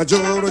sense. Na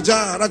joro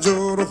jara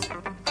joro.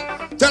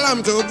 Tell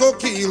him to go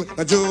kill.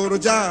 Na joro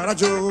jara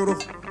joro.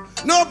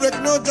 No break,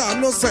 no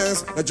jam, no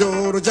sense. Na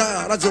joro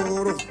jara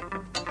joro.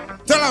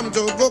 Tell him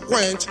to go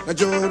quench. Na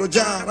joro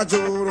jara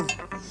joro.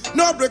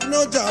 No break,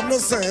 no jam, no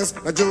sense.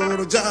 Na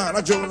joro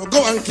jara joro.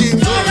 Go and kill.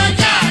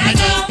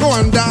 Go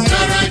and die.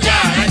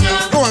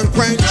 Go and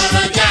quench.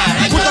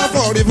 Put up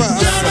all the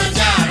verse.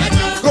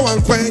 Go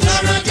and quench.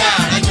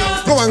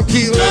 Go and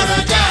kill.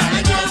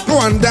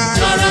 Go and die.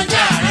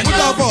 Put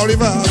up all the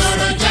verse.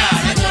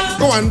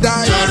 Go and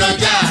die.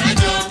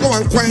 Go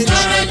and quench.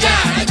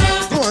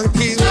 Go and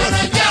kill.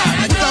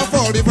 Put up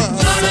all the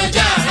verse.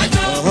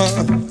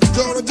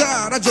 Joro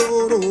jara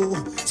joro.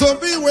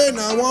 Zombie way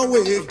now one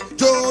way.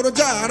 Joro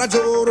jara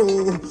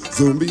joro.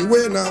 Zombie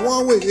way now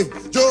one way.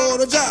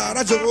 Joro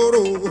jara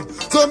joro.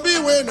 Zombie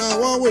way now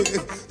one way.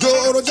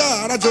 Joro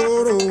jara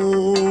joro.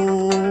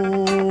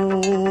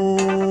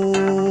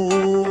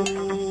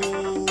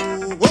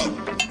 Whoa.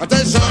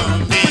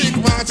 Attention, quick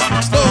march,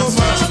 slow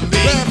march,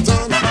 left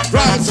turn,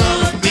 right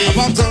turn,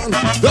 about turn,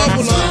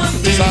 double up,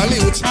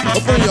 salute,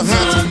 open your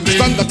hat,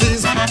 stand at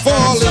ease,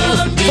 fall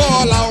in,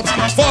 fall out,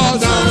 fall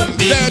down,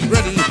 dead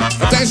ready.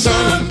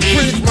 Attention,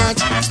 quick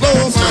march,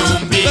 slow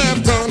march,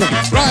 left turn,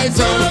 right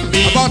turn,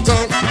 about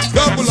turn,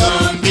 double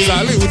up,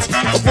 salute,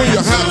 open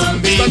your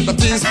hat, stand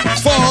at ease,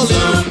 fall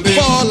in,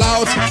 fall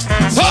out,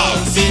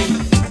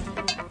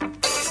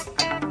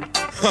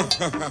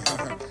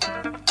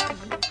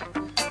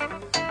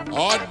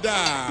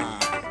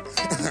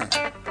 Order.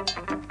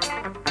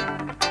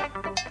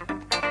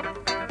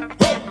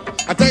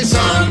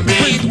 Attention,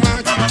 quick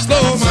march,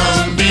 slow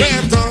march,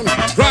 left turn,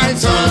 right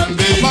turn,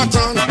 back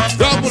turn,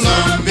 double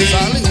up,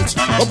 salute,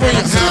 open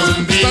your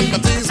hands, stand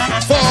at ease,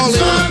 fall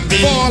in,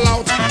 fall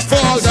out,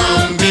 fall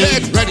down,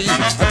 get ready.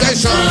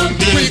 Attention,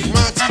 quick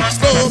march,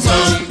 slow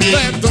march,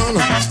 left turn,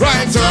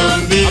 right turn,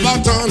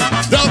 about turn,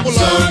 double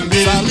up,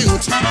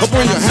 salute,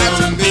 open your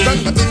hands,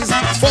 stand at ease,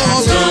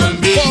 fall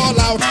in, fall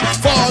out,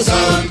 fall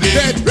down,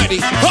 get ready.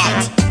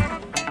 Hot!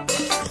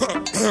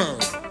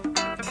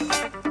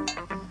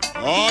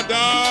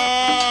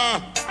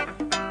 Order!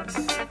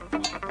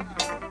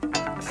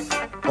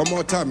 One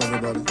more time,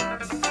 everybody.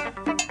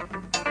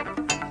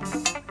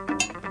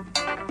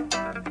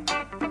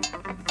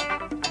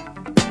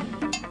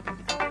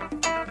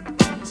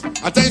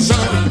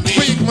 Attention,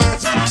 quick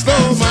march,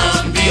 slow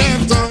march,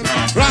 left turn,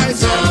 right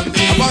turn,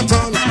 about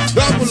turn,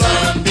 double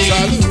up,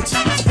 salute,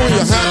 open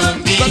your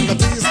hands, stand at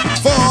ease,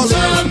 fall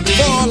in,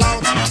 fall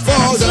out,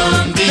 fall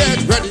down,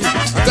 get ready.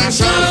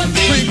 Attention,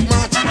 quick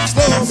march,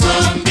 slow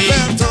march,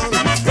 left turn,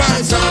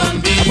 right turn,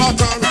 about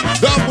turn,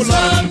 double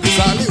up,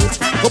 salute,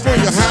 open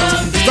your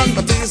hands, stand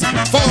at ease,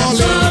 fall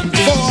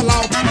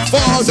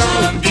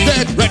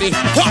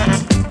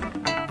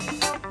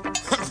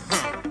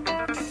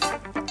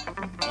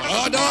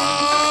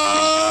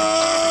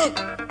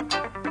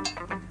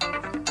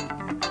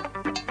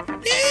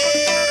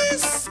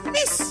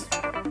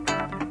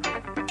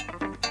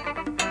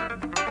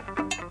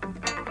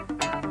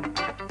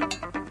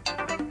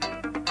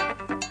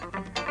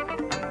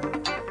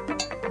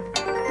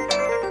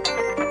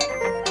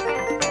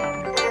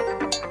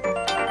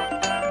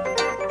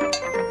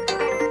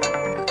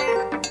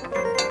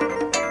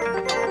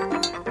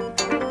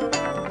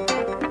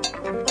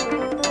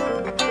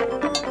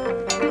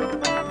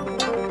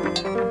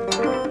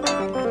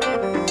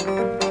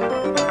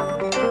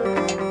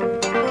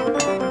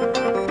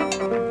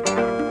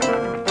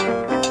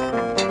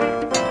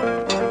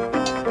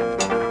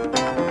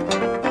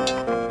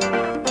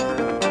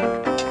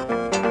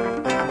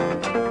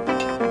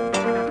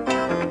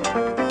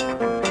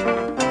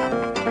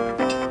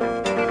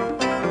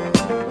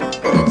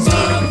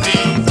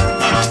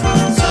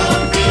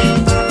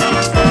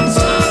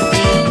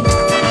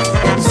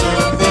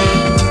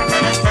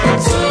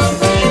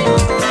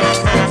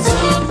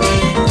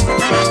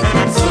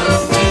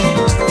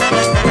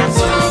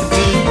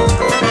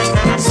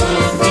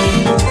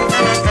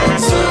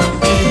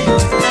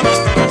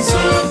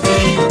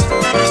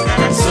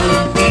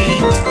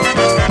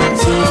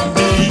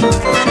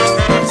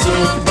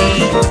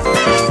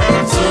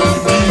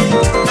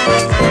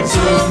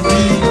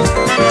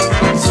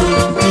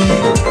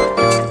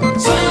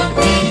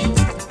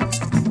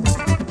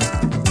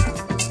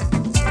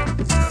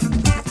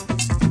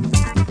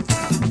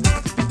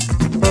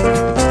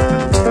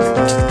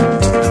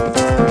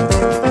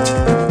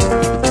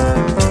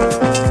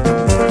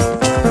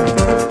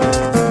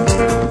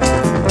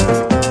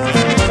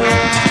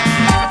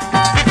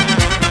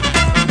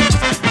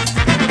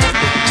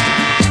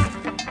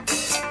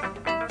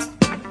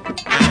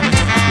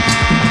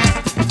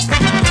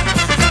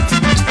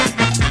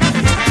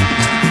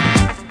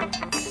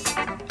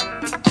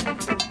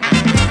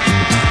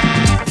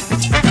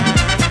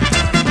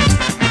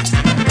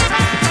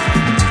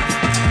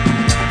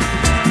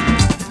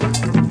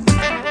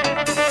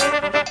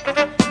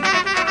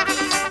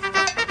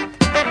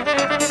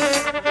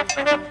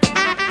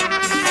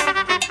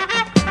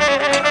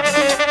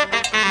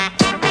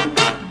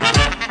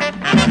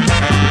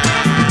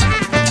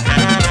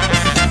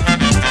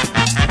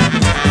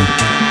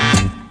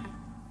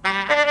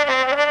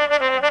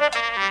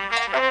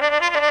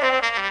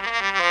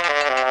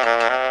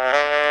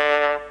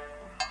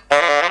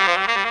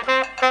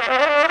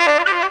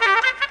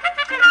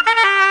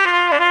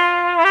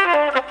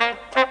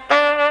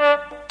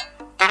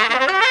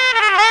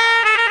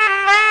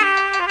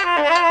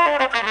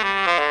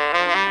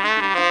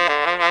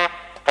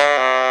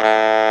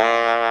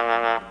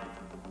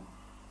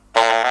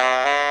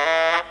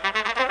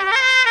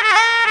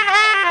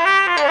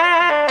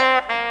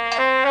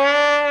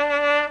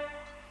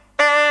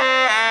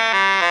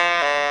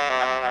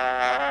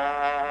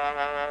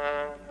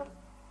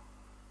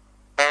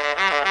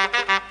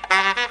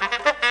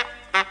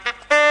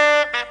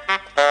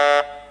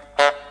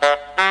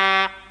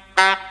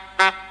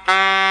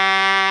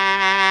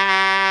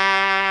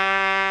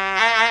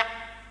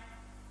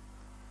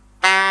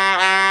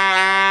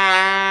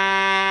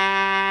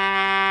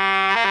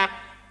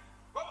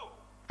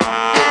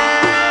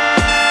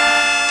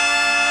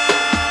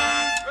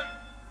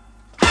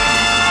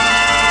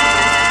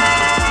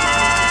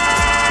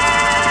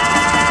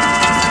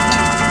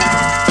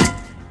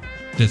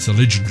That's the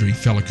legendary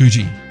Fela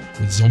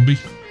with Zombie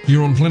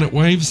here on Planet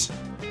Waves.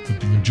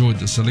 Hope you enjoyed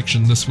the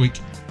selection this week.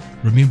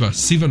 Remember,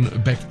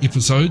 7 back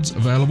episodes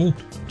available.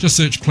 Just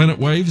search Planet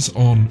Waves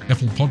on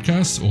Apple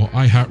Podcasts or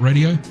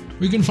iHeartRadio,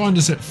 or you can find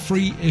us at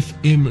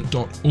freefm.org.nz.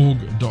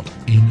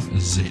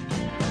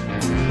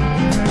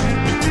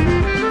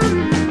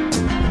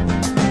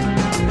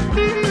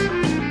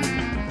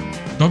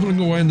 Bubbling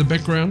away in the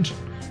background,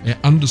 our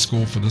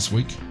underscore for this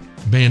week,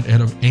 band out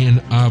of Ann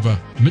Arbor,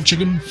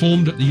 Michigan,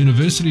 formed at the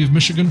University of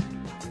Michigan,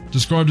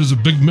 described as a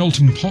big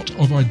melting pot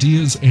of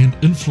ideas and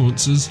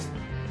influences.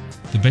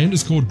 The band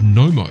is called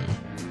Nomo,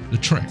 the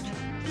track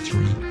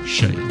 3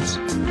 Shades.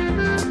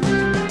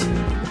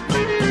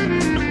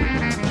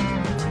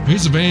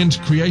 Here's a band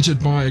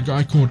created by a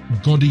guy called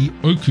Ngozi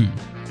Oku,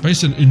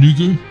 based in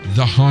Enugu,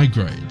 the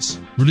Hygrades.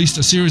 Released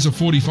a series of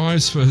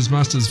 45s for his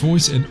master's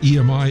voice and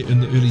EMI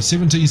in the early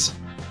 70s.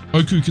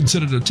 Oku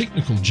considered a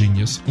technical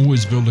genius,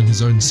 always building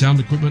his own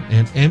sound equipment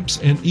and amps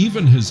and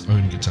even his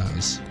own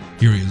guitars.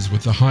 Here he is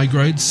with the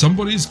Hygrades,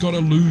 Somebody's Gotta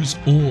Lose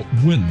or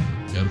Win,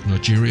 out of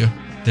Nigeria.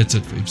 That's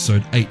it for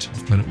episode 8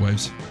 of Planet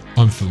Waves.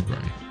 I'm Phil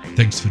Gray.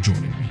 Thanks for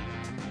joining me.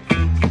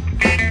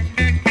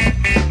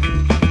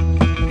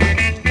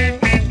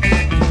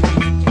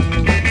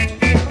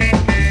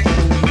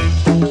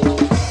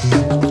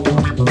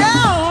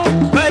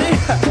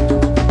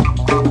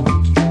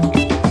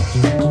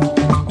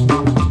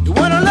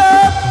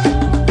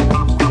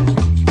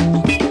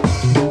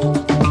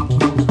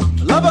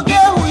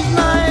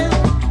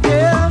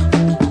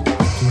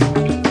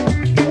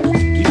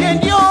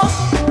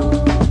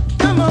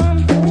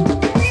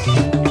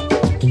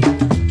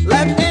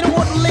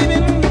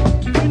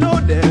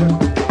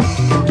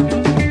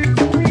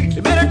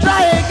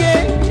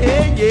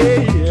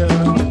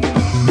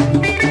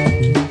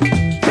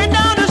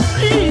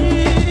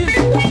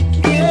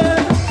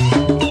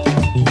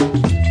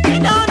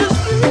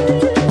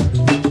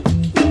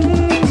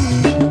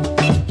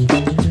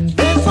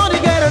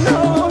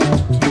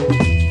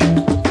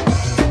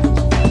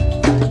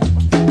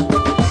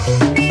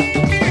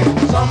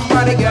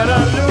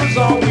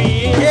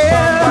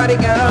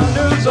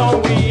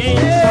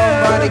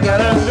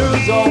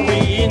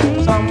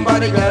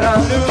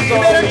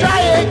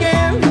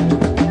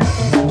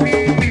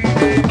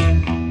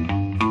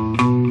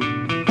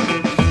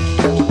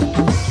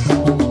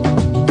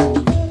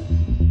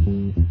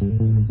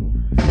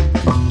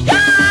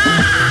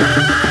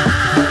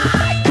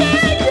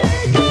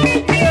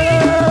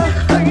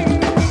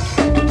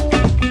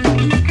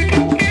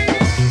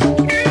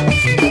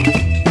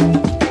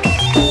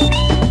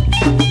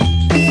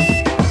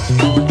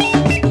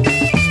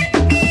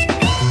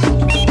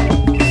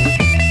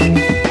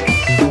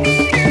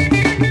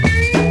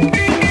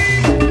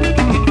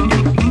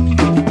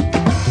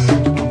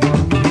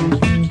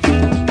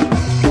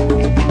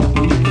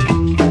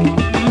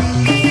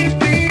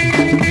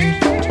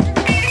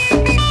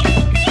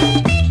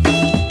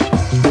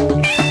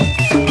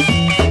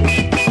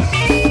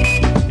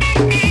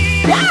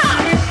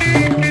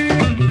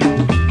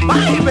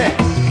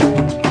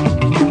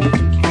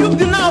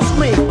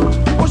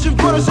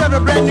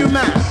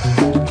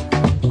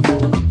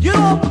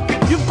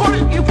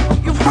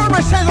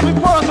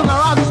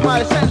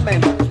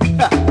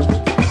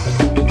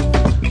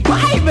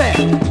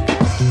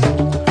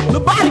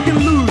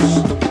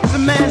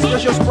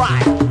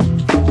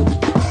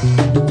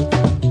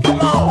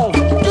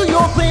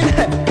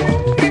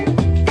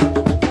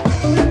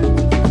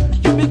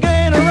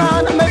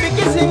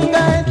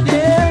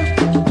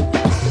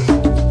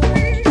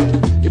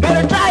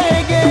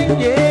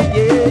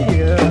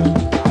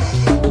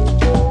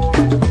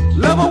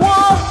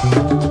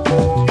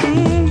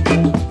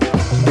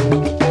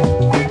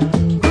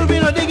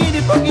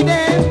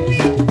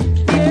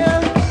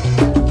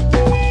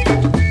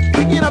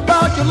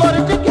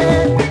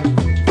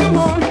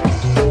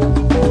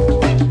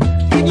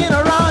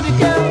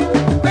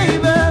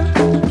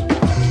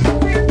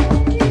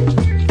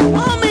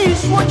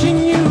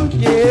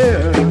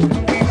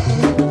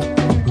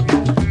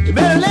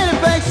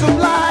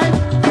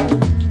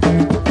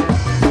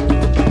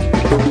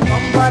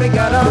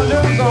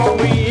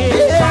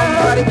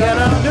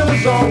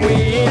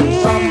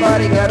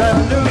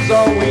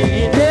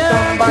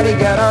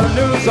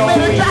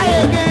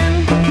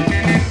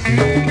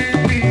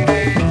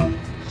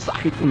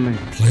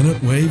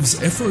 Planet Waves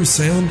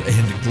AfroSound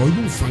and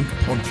Global Funk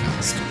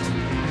Podcast.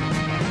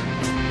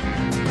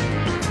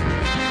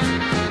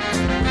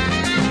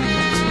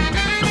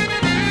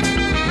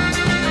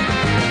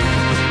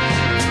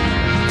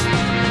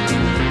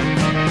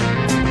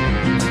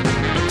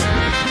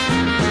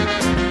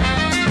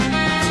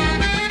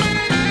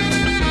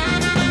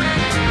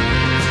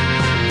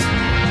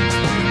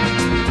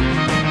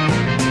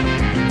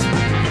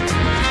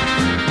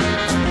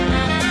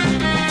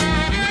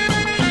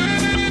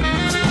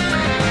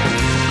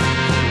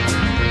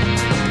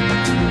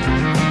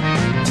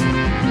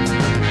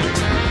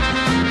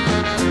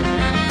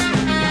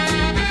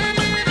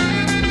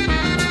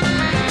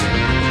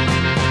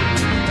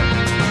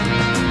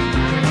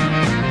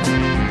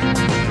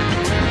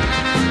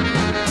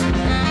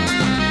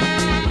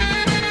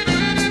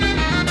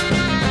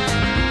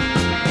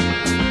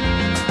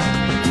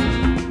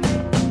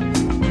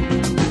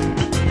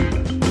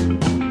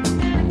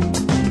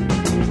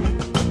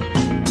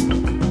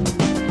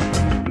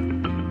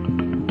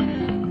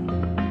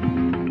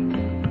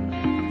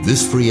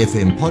 This Free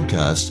FM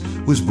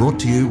podcast was brought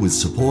to you with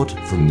support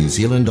from New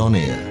Zealand On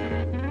Air.